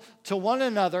hospitable to one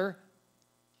another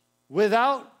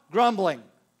without grumbling.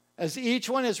 As each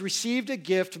one has received a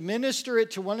gift, minister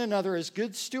it to one another as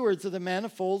good stewards of the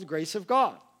manifold grace of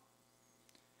God.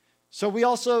 So we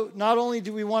also, not only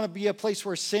do we want to be a place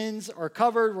where sins are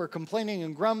covered, where complaining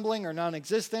and grumbling are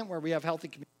non-existent, where we have healthy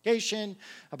communication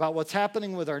about what's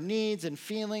happening with our needs and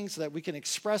feelings so that we can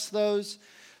express those,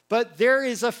 but there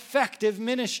is effective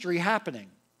ministry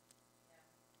happening.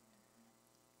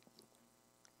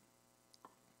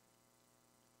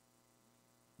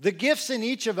 The gifts in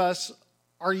each of us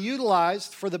are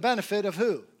utilized for the benefit of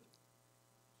who?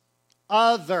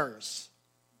 Others.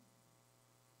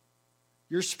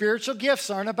 Your spiritual gifts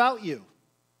aren't about you.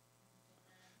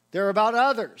 They're about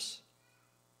others.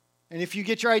 And if you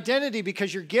get your identity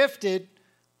because you're gifted,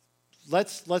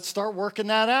 let's start working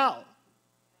that out.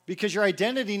 Because your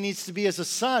identity needs to be as a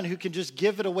son who can just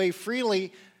give it away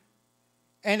freely.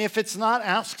 And if it's not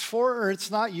asked for or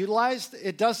it's not utilized,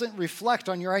 it doesn't reflect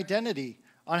on your identity,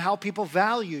 on how people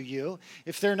value you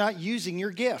if they're not using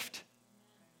your gift.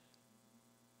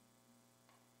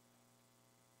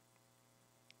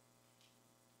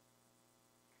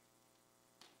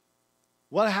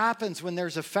 What happens when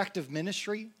there's effective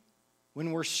ministry?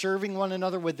 When we're serving one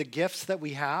another with the gifts that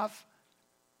we have?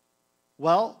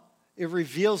 Well, it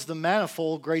reveals the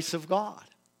manifold grace of God.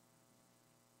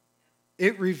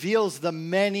 It reveals the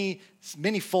many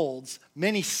folds,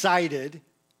 many-sided,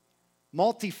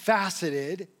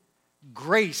 multifaceted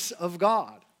grace of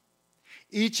God.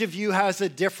 Each of you has a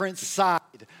different side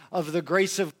of the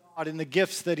grace of God and the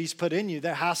gifts that He's put in you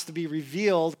that has to be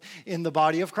revealed in the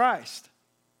body of Christ.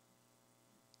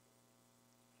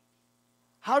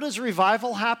 How does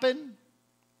revival happen?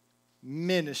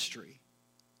 Ministry.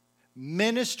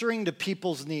 Ministering to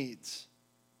people's needs.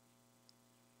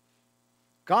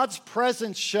 God's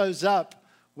presence shows up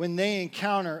when they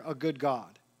encounter a good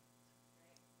God.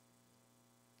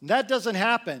 And that doesn't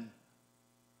happen.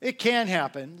 It can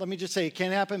happen. Let me just say it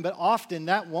can happen, but often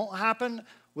that won't happen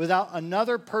without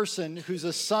another person who's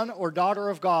a son or daughter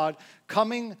of God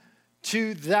coming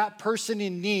to that person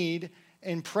in need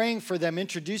and praying for them,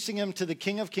 introducing them to the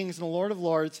King of Kings and the Lord of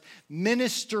Lords,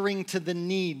 ministering to the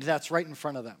need that's right in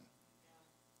front of them.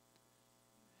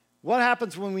 What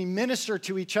happens when we minister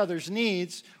to each other's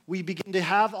needs? We begin to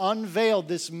have unveiled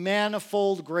this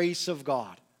manifold grace of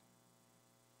God.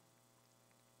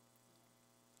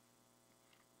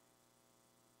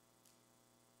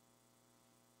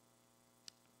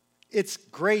 It's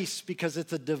grace because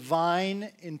it's a divine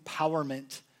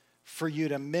empowerment for you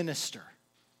to minister.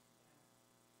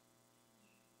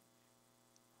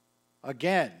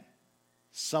 Again,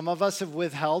 some of us have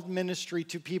withheld ministry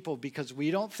to people because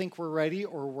we don't think we're ready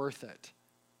or worth it.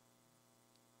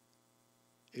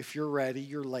 If you're ready,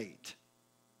 you're late.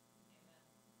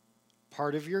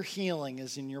 Part of your healing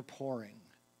is in your pouring.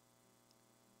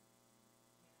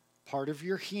 Part of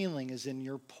your healing is in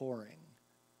your pouring.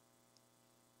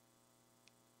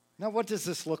 Now, what does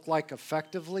this look like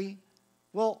effectively?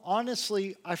 Well,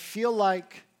 honestly, I feel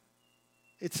like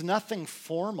it's nothing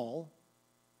formal.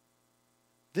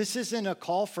 This isn't a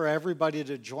call for everybody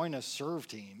to join a serve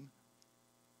team.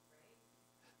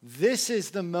 This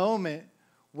is the moment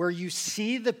where you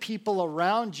see the people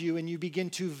around you and you begin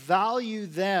to value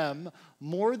them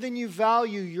more than you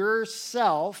value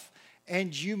yourself,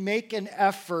 and you make an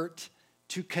effort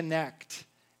to connect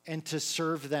and to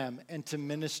serve them and to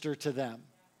minister to them.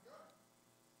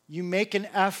 You make an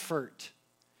effort.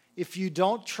 If you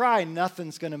don't try,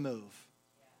 nothing's going to move.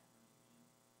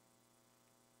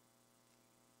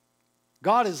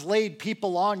 God has laid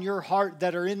people on your heart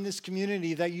that are in this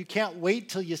community that you can't wait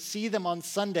till you see them on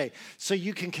Sunday so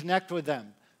you can connect with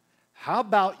them. How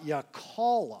about you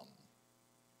call them?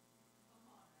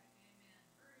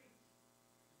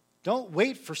 Don't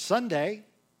wait for Sunday.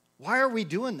 Why are we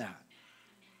doing that?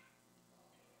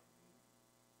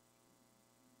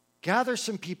 Gather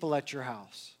some people at your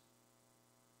house.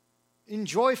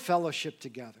 Enjoy fellowship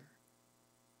together.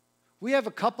 We have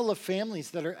a couple of families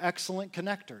that are excellent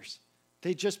connectors.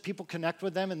 People connect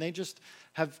with them and they just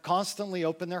have constantly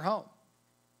opened their home.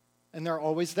 And they're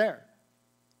always there.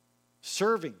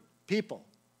 Serving people.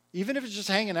 Even if it's just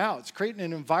hanging out, it's creating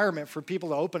an environment for people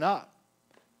to open up.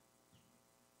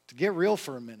 To get real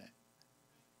for a minute.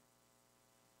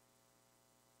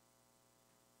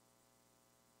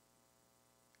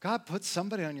 God puts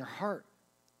somebody on your heart.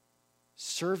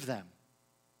 Serve them.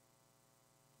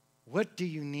 What do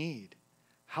you need?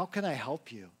 How can I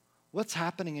help you? What's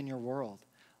happening in your world?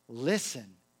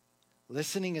 Listen.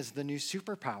 Listening is the new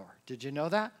superpower. Did you know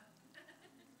that?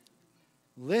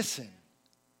 Listen.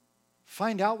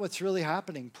 Find out what's really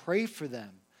happening. Pray for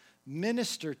them.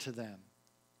 Minister to them.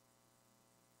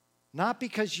 Not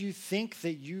because you think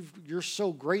that you're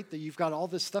so great that you've got all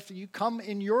this stuff. That you come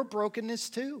in your brokenness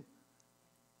too.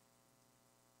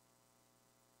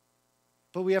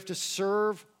 but we have to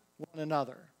serve one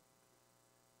another.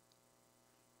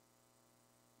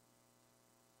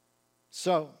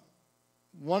 So,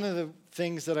 one of the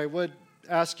things that I would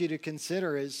ask you to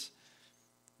consider is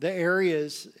the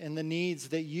areas and the needs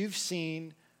that you've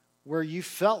seen where you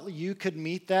felt you could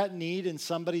meet that need in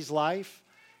somebody's life,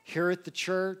 here at the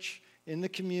church, in the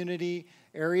community,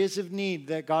 areas of need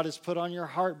that God has put on your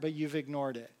heart, but you've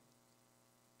ignored it.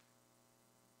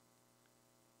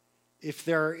 If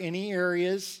there are any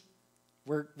areas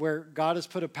where God has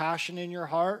put a passion in your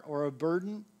heart or a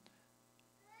burden,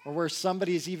 or where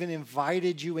somebody has even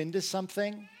invited you into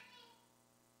something,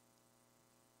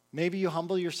 maybe you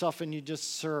humble yourself and you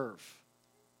just serve.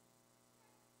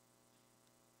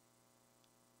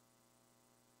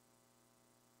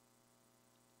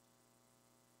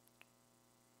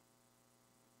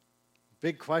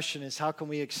 Big question is, how can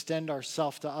we extend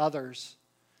ourselves to others,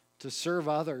 to serve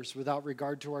others without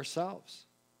regard to ourselves?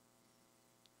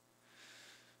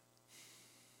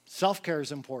 Self-care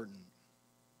is important.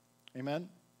 Amen?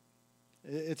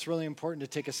 It's really important to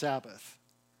take a Sabbath,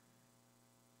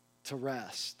 to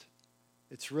rest.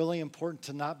 It's really important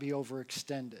to not be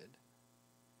overextended.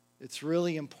 It's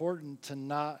really important to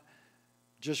not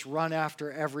just run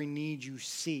after every need you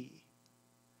see.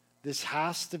 This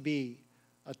has to be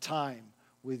a time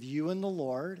with you and the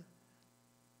Lord,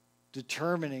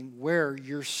 determining where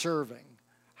you're serving,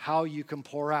 how you can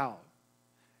pour out.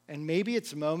 And maybe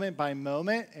it's moment by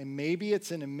moment, and maybe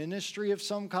it's in a ministry of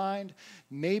some kind.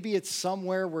 Maybe it's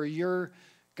somewhere where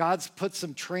God's put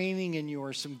some training in you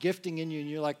or some gifting in you, and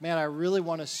you're like, man, I really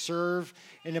want to serve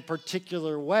in a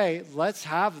particular way. Let's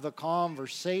have the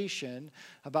conversation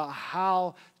about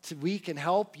how we can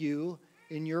help you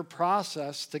in your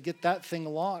process to get that thing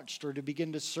launched, or to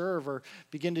begin to serve, or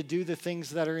begin to do the things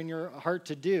that are in your heart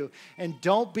to do. And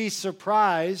don't be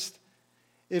surprised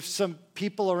if some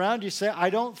people around you say, I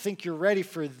don't think you're ready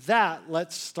for that.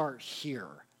 Let's start here.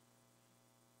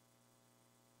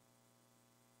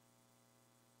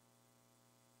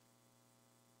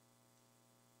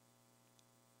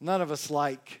 None of us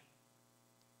like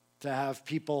to have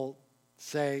people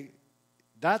say,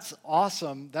 that's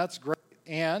awesome, that's great,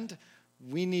 and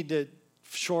we need to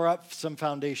shore up some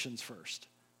foundations first.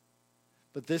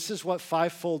 But this is what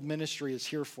fivefold ministry is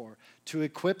here for, to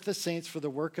equip the saints for the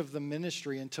work of the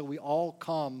ministry until we all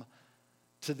come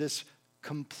to this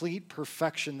complete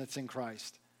perfection that's in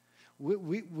Christ.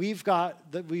 We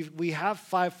have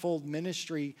fivefold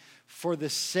ministry for the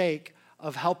sake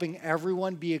of helping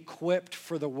everyone be equipped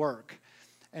for the work.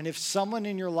 And if someone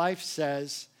in your life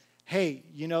says, hey,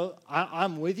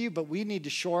 I'm with you, but we need to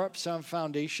shore up some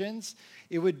foundations,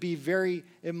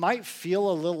 it might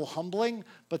feel a little humbling,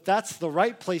 but that's the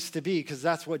right place to be, because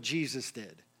that's what Jesus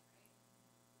did.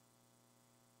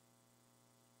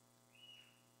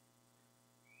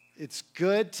 It's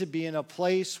good to be in a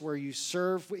place where you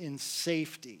serve in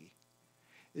safety.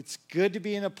 It's good to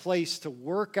be in a place to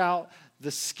work out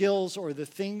the skills or the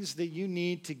things that you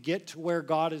need to get to where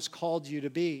God has called you to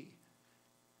be.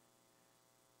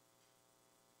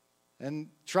 And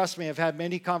trust me, I've had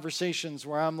many conversations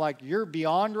where I'm like, you're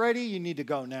beyond ready, you need to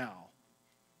go now.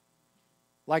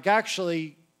 Like,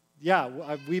 actually, yeah,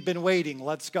 we've been waiting,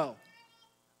 let's go.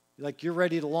 Like, you're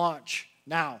ready to launch,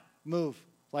 now, move.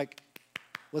 Like,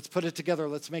 let's put it together,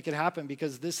 let's make it happen,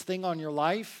 because this thing on your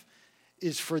life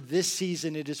is for this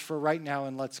season, it is for right now,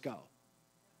 and let's go.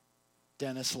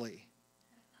 Dennis Lee.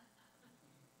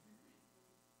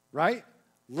 Right?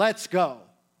 Let's go.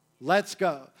 Let's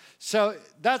go. So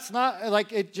that's not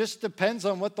like, it just depends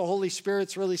on what the Holy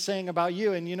Spirit's really saying about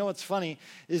you. And you know what's funny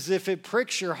is if it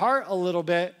pricks your heart a little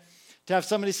bit to have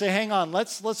somebody say, hang on,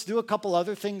 let's do a couple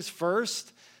other things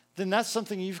first, then that's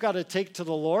something you've got to take to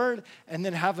the Lord and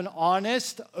then have an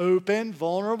honest, open,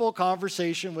 vulnerable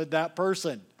conversation with that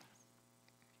person.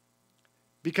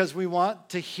 Because we want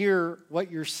to hear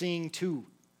what you're seeing too.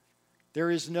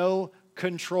 There is no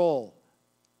control.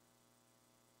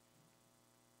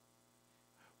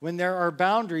 When there are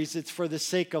boundaries, it's for the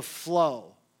sake of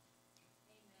flow,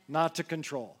 not to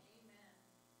control.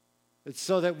 It's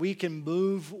so that we can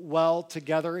move well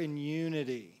together in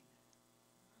unity.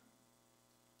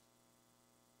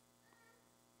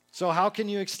 So how can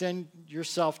you extend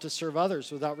yourself to serve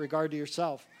others without regard to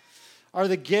yourself? Are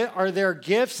there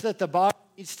gifts that the body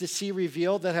needs to see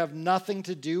revealed that have nothing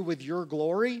to do with your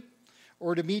glory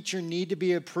or to meet your need to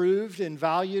be approved and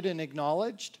valued and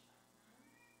acknowledged?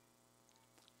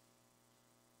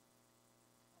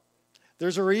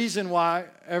 There's a reason why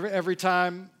every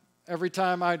time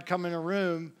I'd come in a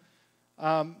room,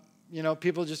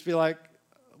 people just be like,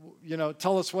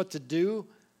 tell us what to do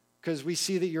because we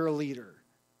see that you're a leader.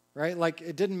 right? Like,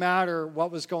 it didn't matter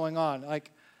what was going on.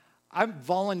 Like, I'm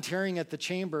volunteering at the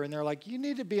chamber, and they're like, you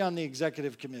need to be on the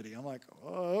executive committee. I'm like,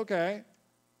 oh, okay.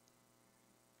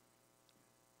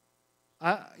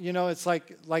 It's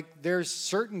like there's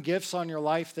certain gifts on your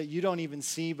life that you don't even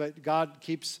see, but God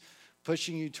keeps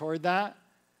pushing you toward that.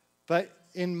 But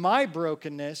in my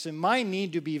brokenness, in my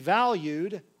need to be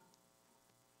valued,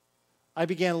 I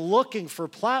began looking for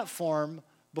platform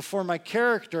before my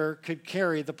character could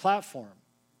carry the platform.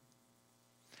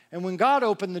 And when God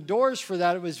opened the doors for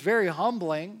that, it was very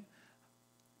humbling,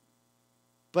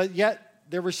 but yet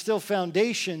there were still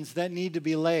foundations that need to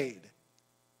be laid.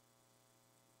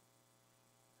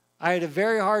 I had a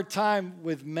very hard time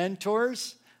with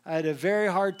mentors. I had a very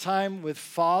hard time with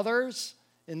fathers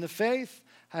in the faith.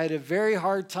 I had a very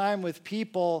hard time with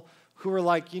people who were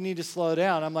like, you need to slow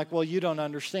down. I'm like, well, you don't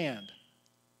understand.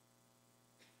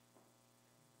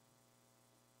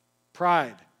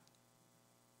 Pride.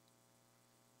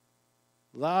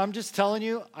 Well, I'm just telling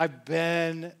you, I've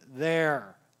been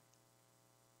there.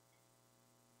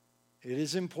 It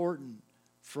is important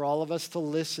for all of us to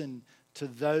listen to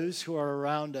those who are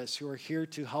around us, who are here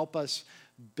to help us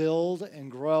build and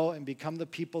grow and become the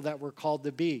people that we're called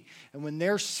to be. And when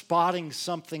they're spotting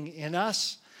something in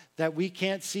us that we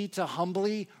can't see, to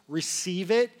humbly receive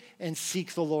it and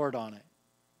seek the Lord on it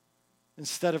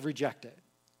instead of reject it.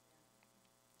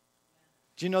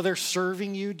 Do you know they're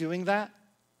serving you doing that?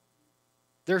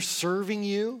 They're serving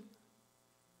you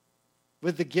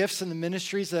with the gifts and the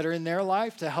ministries that are in their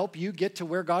life to help you get to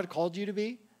where God called you to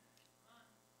be.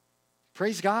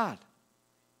 Praise God.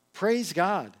 Praise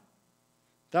God.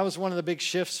 That was one of the big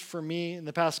shifts for me in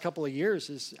the past couple of years,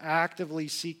 is actively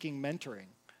seeking mentoring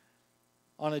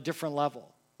on a different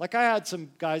level. Like, I had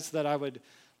some guys that I would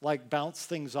like bounce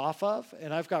things off of,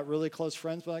 and I've got really close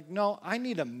friends, but like, no, I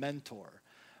need a mentor.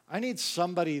 I need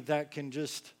somebody that can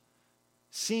just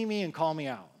see me and call me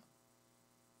out.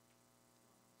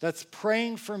 That's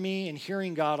praying for me and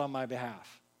hearing God on my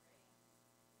behalf.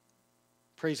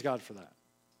 Praise God for that.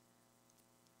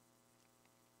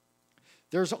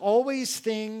 There's always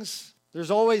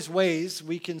ways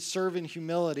we can serve in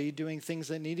humility, doing things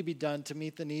that need to be done to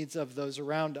meet the needs of those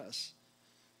around us.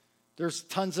 There's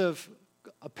tons of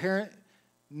apparent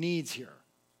needs here.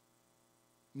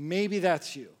 Maybe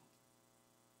that's you.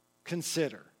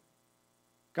 Consider,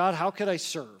 God, how could I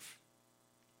serve?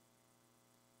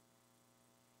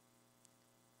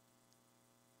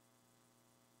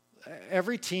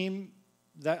 Every team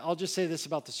that, I'll just say this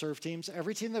about the serve teams,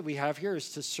 every team that we have here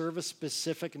is to serve a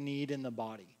specific need in the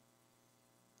body.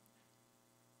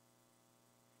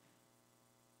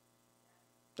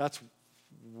 That's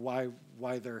why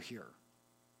they're here.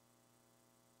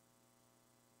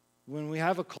 When we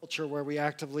have a culture where we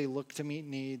actively look to meet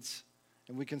needs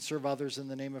and we can serve others in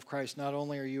the name of Christ, not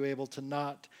only are you able to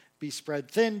not be spread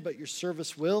thin, but your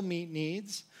service will meet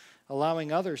needs,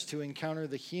 allowing others to encounter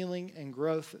the healing and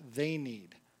growth they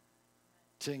need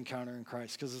to encounter in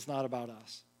Christ, because it's not about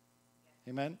us.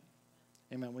 Amen?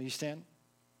 Amen. Will you stand?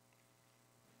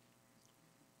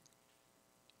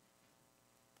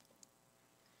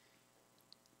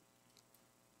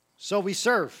 So we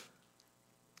serve.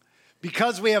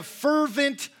 Because we have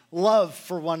fervent love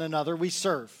for one another, we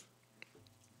serve.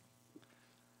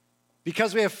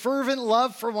 Because we have fervent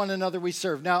love for one another, we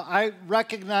serve. Now, I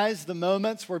recognize the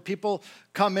moments where people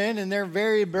come in and they're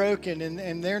very broken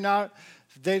and they're not,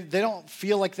 they don't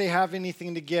feel like they have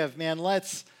anything to give. Man,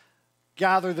 let's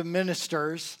gather the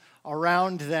ministers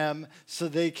around them so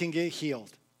they can get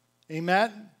healed.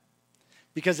 Amen?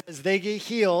 Because as they get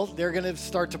healed, they're going to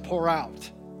start to pour out.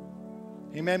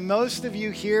 Amen? Most of you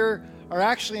here are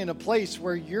actually in a place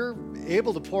where you're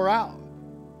able to pour out,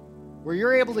 where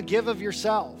you're able to give of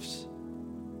yourselves.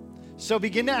 So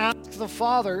begin to ask the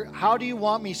Father, how do you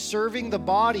want me serving the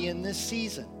body in this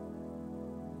season?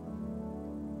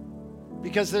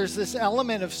 Because there's this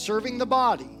element of serving the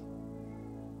body,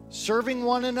 serving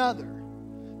one another,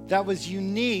 that was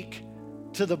unique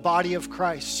to the body of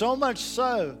Christ. So much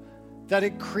so that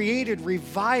it created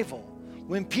revival.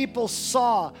 When people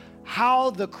saw how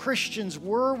the Christians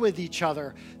were with each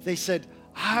other, they said,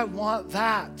 I want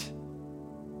that.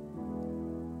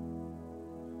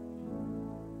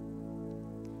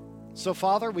 So,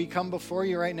 Father, we come before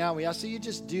you right now. We ask that you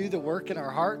just do the work in our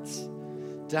hearts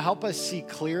to help us see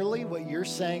clearly what you're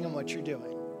saying and what you're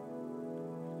doing.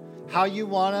 How you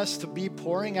want us to be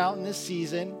pouring out in this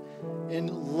season and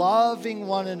loving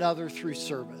one another through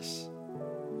service.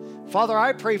 Father,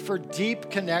 I pray for deep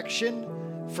connection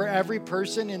for every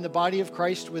person in the body of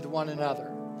Christ with one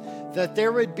another. that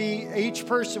there would be, each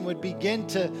person would begin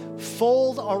to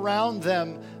fold around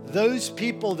them those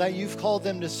people that you've called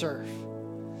them to serve.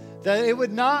 That it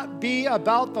would not be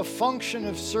about the function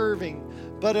of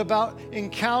serving, but about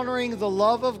encountering the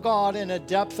love of God in a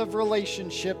depth of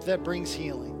relationship that brings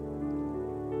healing.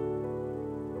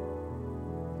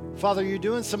 Father, you're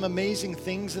doing some amazing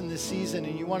things in this season,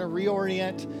 and you want to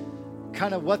reorient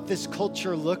kind of what this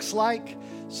culture looks like.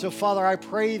 So, Father, I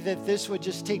pray that this would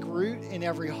just take root in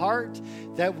every heart,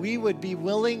 that we would be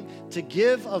willing to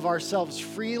give of ourselves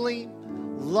freely,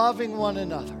 loving one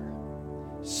another,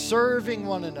 serving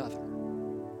one another.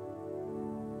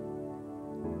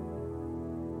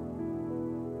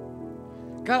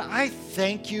 God, I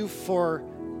thank you for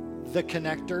the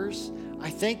connectors. I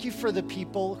thank you for the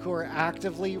people who are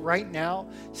actively right now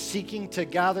seeking to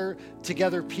gather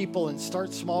together people and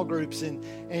start small groups, and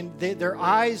their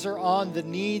eyes are on the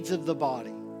needs of the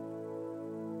body.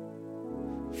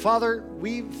 Father,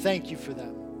 we thank you for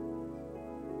them.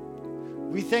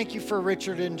 We thank you for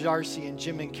Richard and Darcy and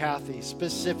Jim and Kathy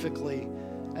specifically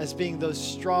as being those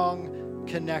strong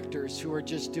connectors who are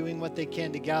just doing what they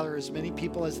can to gather as many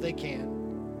people as they can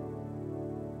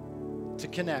to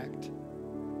connect.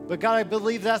 But God, I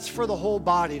believe that's for the whole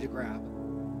body to grab,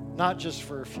 not just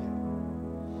for a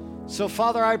few. So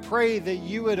Father, I pray that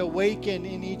you would awaken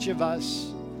in each of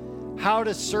us how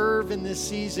to serve in this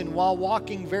season while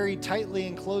walking very tightly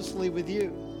and closely with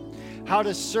you. How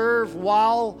to serve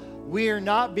while we are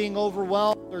not being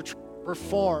overwhelmed or trying to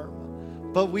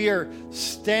perform, but we are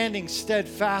standing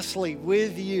steadfastly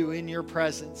with you in your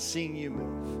presence, seeing you move.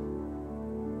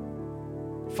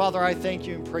 Father, I thank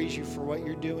you and praise you for what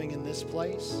you're doing in this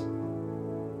place.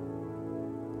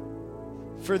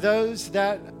 For those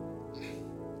that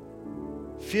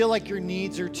feel like your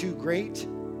needs are too great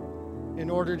in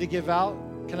order to give out,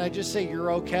 can I just say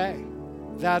you're okay?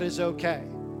 That is okay.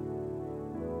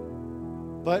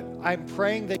 But I'm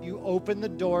praying that you open the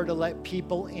door to let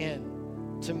people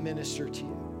in to minister to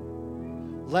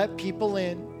you. Let people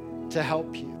in to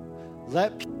help you.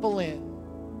 Let people in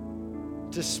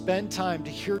to spend time to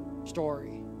hear your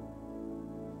story,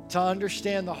 to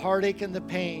understand the heartache and the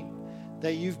pain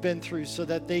that you've been through so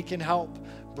that they can help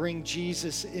bring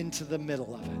Jesus into the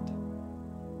middle of it.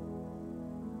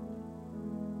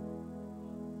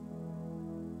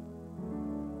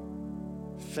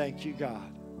 Thank you,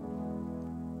 God.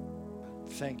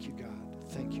 Thank you, God.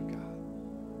 Thank you, God.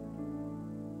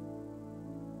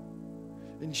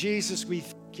 And Jesus, we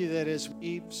thank you that as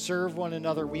we serve one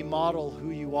another, we model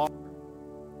who you are.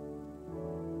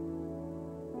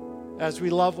 As we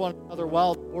love one another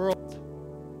well, the world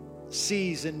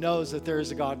sees and knows that there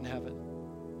is a God in heaven.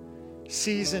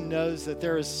 Sees and knows that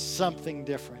there is something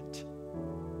different.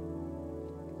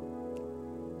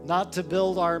 Not to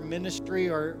build our ministry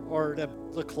or to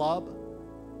build a club,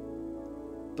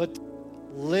 but to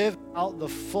live out the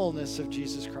fullness of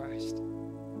Jesus Christ.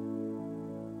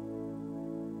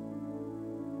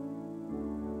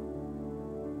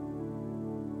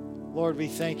 Lord, we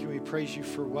thank you. We praise you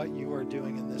for what you are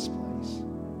doing in this place.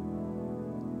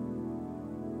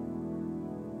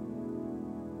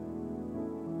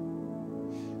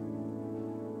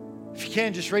 If you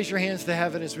can, just raise your hands to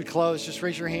heaven as we close. Just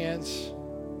raise your hands.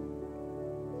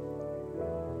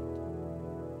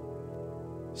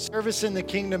 Service in the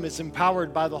kingdom is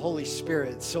empowered by the Holy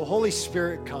Spirit. So Holy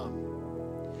Spirit,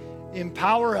 come.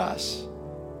 Empower us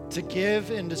to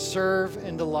give and to serve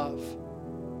and to love.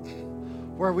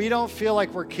 Where we don't feel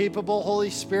like we're capable,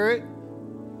 Holy Spirit,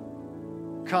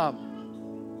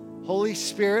 come. Holy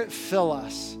Spirit, fill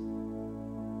us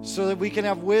so that we can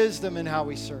have wisdom in how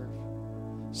we serve,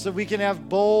 so we can have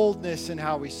boldness in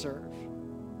how we serve.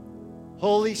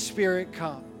 Holy Spirit,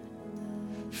 come.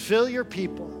 Fill your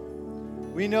people.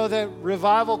 We know that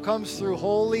revival comes through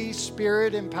Holy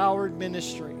Spirit-empowered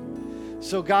ministry.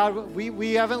 So God,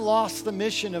 we haven't lost the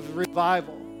mission of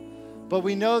revival, but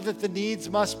we know that the needs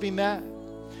must be met.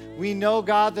 We know,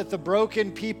 God, that the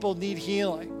broken people need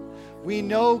healing. We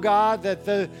know, God, that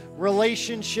the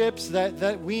relationships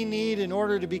that we need in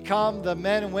order to become the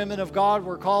men and women of God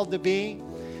we're called to be,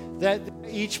 that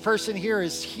each person here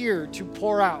is here to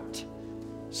pour out.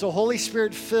 So Holy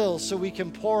Spirit, fill so we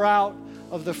can pour out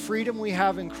of the freedom we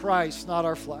have in Christ, not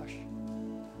our flesh.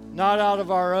 Not out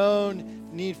of our own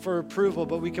need for approval,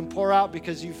 but we can pour out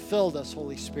because you filled us,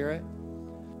 Holy Spirit.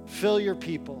 Fill your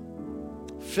people.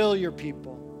 Fill your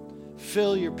people.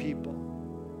 Fill your people.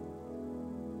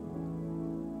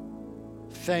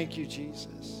 Thank you,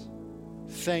 Jesus.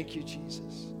 Thank you,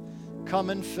 Jesus.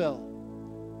 Come and fill.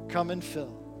 Come and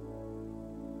fill.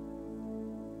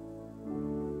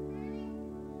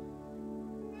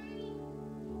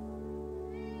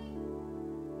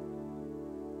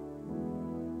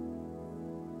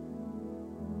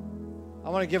 I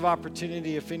want to give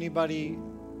opportunity if anybody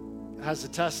has a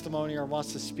testimony or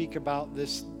wants to speak about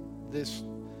this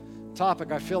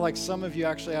topic. I feel like some of you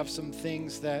actually have some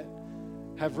things that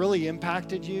have really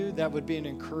impacted you that would be an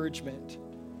encouragement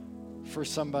for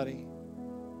somebody.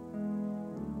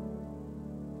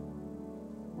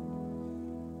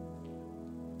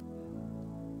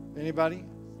 Anybody?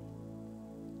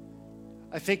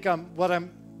 I think what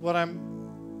I'm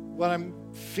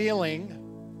feeling,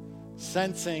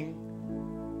 sensing,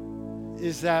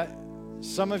 is that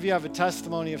some of you have a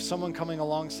testimony of someone coming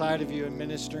alongside of you and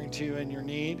ministering to you in your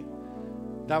need.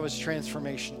 That was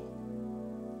transformational.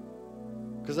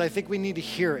 Because I think we need to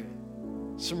hear it.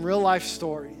 Some real life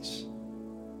stories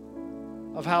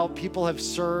of how people have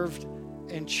served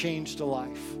and changed a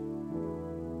life.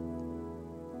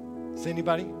 Is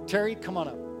anybody? Terry, come on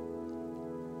up.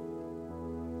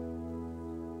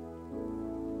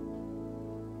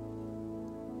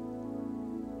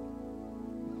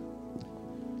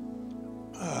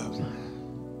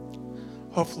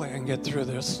 Hopefully I can get through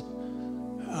this.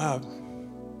 I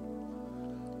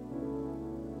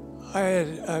had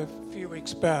a few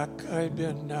weeks back, I had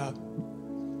been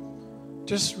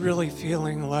just really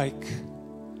feeling like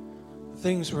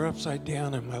things were upside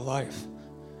down in my life.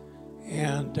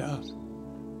 And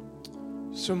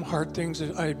some hard things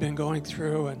that I had been going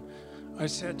through. And I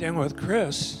sat down with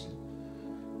Chris,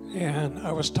 and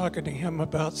I was talking to him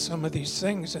about some of these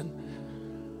things. And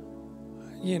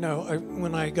you know,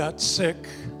 when I got sick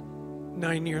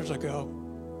 9 years ago,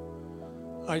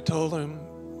 I told him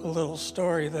a little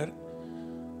story that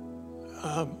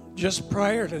just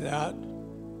prior to that,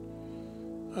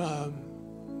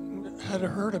 had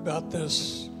heard about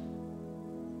this,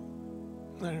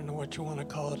 I don't know what you want to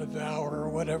call it, a vow or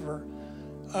whatever,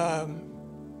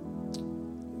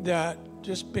 that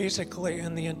just basically,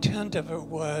 and the intent of it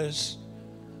was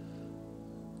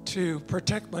to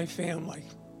protect my family.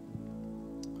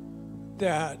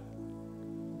 That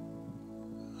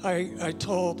I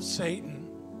told Satan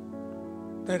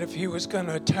that if he was going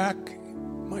to attack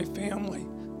my family,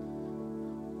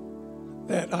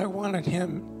 that I wanted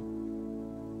him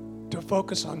to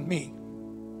focus on me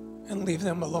and leave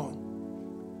them alone.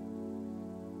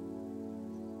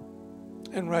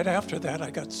 And right after that, I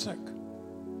got sick.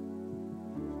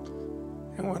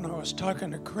 And when I was talking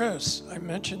to Chris, I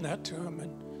mentioned that to him,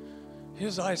 and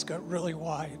his eyes got really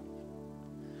wide.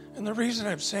 And the reason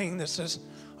I'm saying this is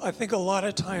I think a lot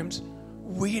of times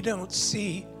we don't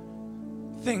see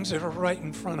things that are right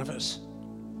in front of us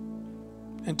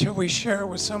until we share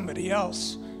with somebody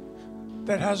else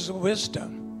that has the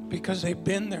wisdom because they've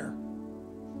been there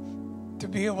to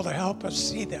be able to help us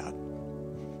see that.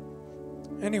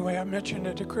 Anyway, I mentioned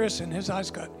it to Chris, and his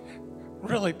eyes got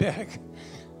really big.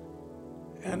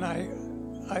 And I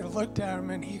looked at him,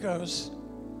 and he goes,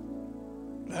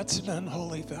 "That's an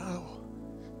unholy vow.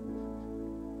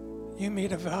 You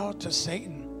made a vow to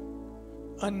Satan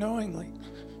unknowingly."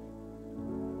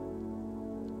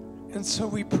 And so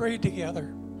we prayed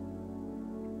together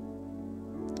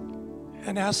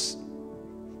and asked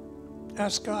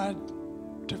God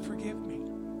to forgive me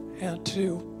and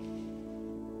to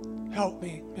help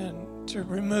me and to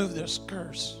remove this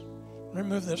curse,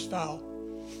 remove this vow.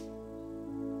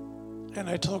 And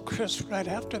I told Chris right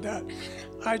after that,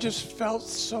 I just felt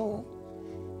so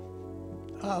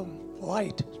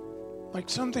light. Like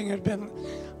something had been,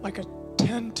 like a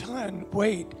 10-ton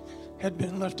weight had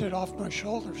been lifted off my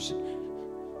shoulders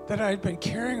that I had been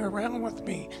carrying around with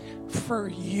me for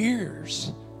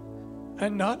years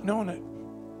and not known it.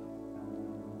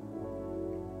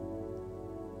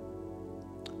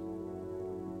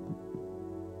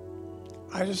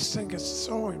 I just think it's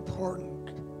so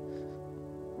important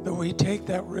that we take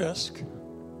that risk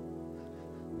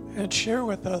and share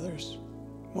with others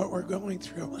what we're going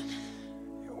through.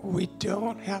 We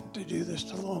don't have to do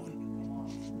this alone.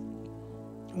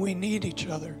 We need each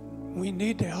other. We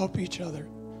need to help each other.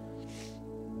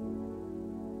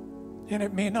 And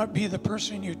it may not be the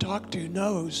person you talk to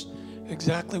knows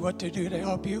exactly what to do to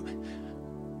help you,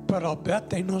 but I'll bet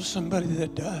they know somebody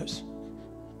that does.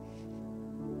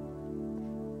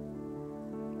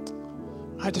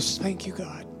 I just thank you,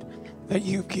 God, that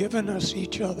you've given us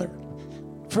each other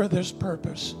for this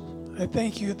purpose. I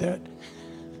thank you that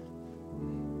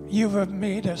you have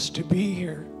made us to be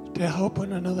here to help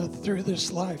one another through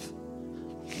this life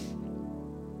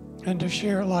and to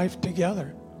share life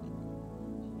together.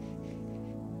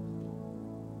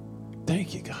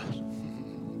 Thank you, God.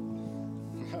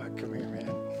 Come here,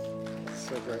 man.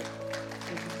 So great.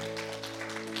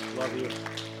 Love you.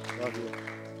 Love you.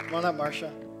 Come on up,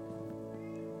 Marcia.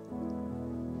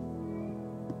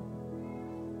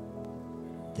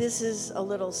 This is a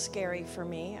little scary for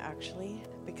me, actually,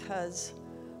 because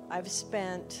I've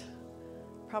spent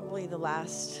probably the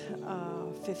last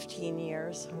 15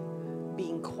 years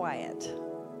being quiet,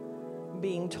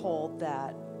 being told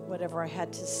that whatever I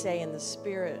had to say in the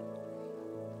Spirit,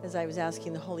 as I was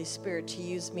asking the Holy Spirit to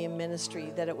use me in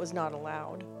ministry, that it was not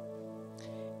allowed.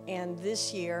 And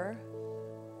this year,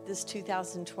 this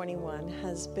 2021,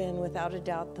 has been without a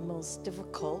doubt the most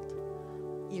difficult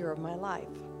year of my life.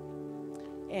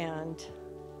 And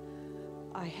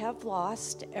I have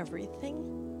lost everything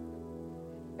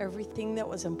that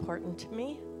was important to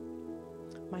me: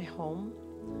 my home,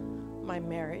 my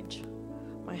marriage,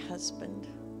 my husband,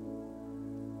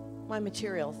 my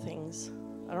material things.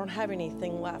 I don't have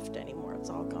anything left anymore. It's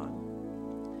all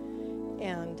gone.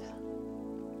 And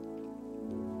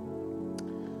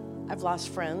I've lost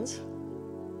friends.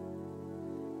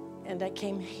 And I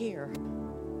came here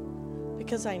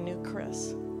because I knew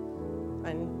Chris.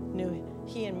 I knew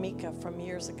he and Mika from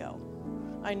years ago.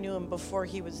 I knew him before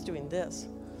he was doing this.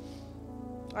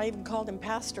 I even called him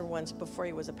pastor once before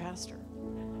he was a pastor.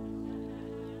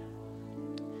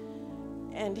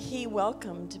 And he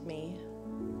welcomed me.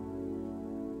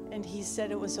 And he said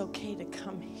it was okay to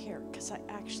come here because I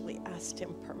actually asked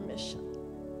him permission.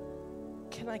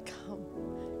 Can I come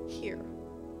here?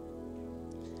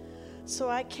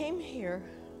 So I came here,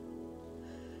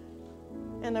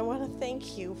 and I want to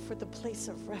thank you for the place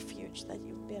of refuge that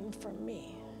you've been for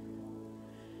me.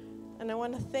 And I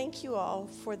want to thank you all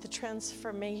for the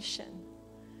transformation,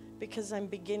 because I'm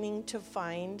beginning to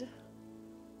find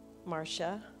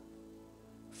Marcia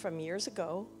from years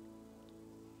ago.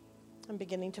 I'm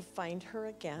beginning to find her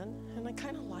again, and I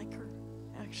kind of like her,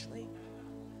 actually.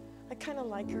 I kind of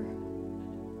like her.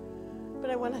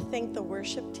 But I want to thank the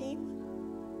worship team,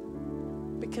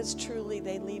 because truly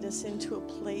they lead us into a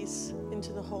place,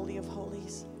 into the Holy of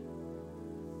Holies.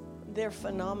 They're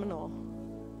phenomenal.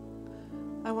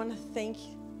 I want to thank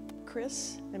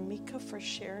Chris and Mika for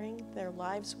sharing their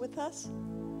lives with us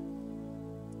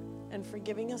and for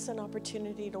giving us an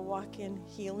opportunity to walk in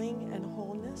healing and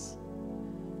wholeness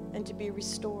and to be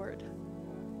restored.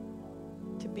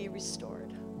 To be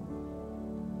restored.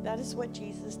 That is what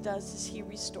Jesus does, is he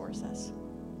restores us.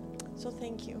 So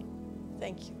thank you.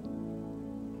 Thank you.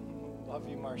 Love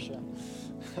you, Marcia.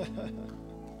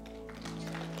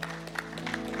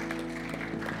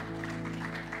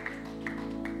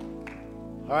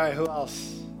 All right, who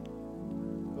else?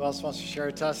 Who else wants to share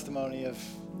a testimony of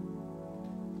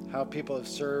how people have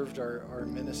served or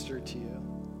ministered to you?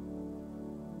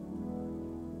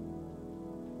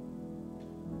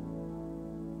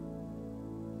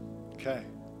 Okay.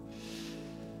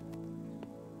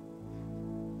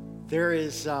 There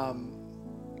is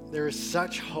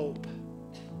such hope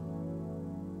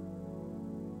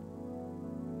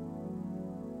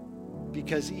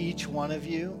because each one of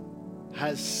you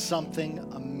has something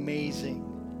amazing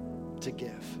to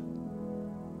give.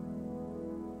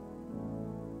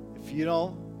 If you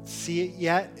don't see it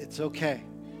yet, it's okay.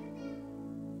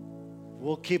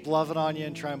 We'll keep loving on you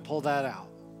and try and pull that out.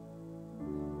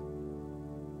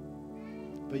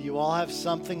 But you all have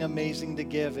something amazing to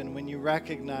give, and when you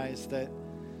recognize that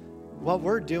what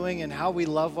we're doing and how we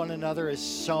love one another is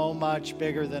so much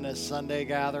bigger than a Sunday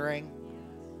gathering,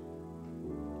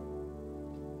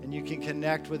 and you can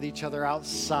connect with each other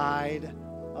outside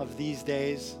of these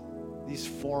days, these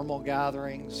formal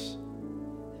gatherings,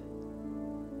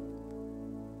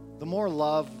 the more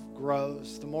love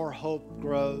grows, the more hope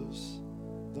grows,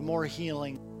 the more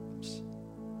healing comes.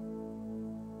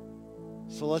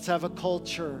 So let's have a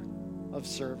culture of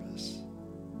service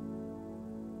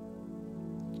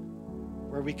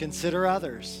where we consider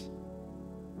others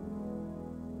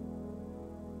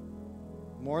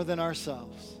more than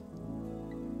ourselves.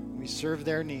 We serve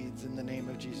their needs in the name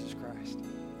of Jesus Christ.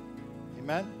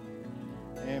 Amen?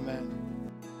 Amen.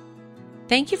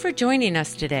 Thank you for joining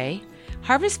us today.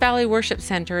 Harvest Valley Worship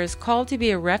Center is called to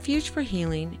be a refuge for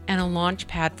healing and a launch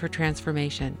pad for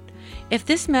transformation. If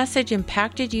this message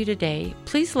impacted you today,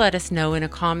 please let us know in a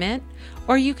comment,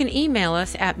 or you can email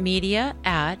us at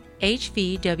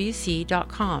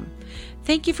media@hvwc.com.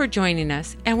 Thank you for joining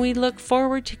us, and we look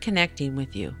forward to connecting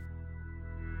with you.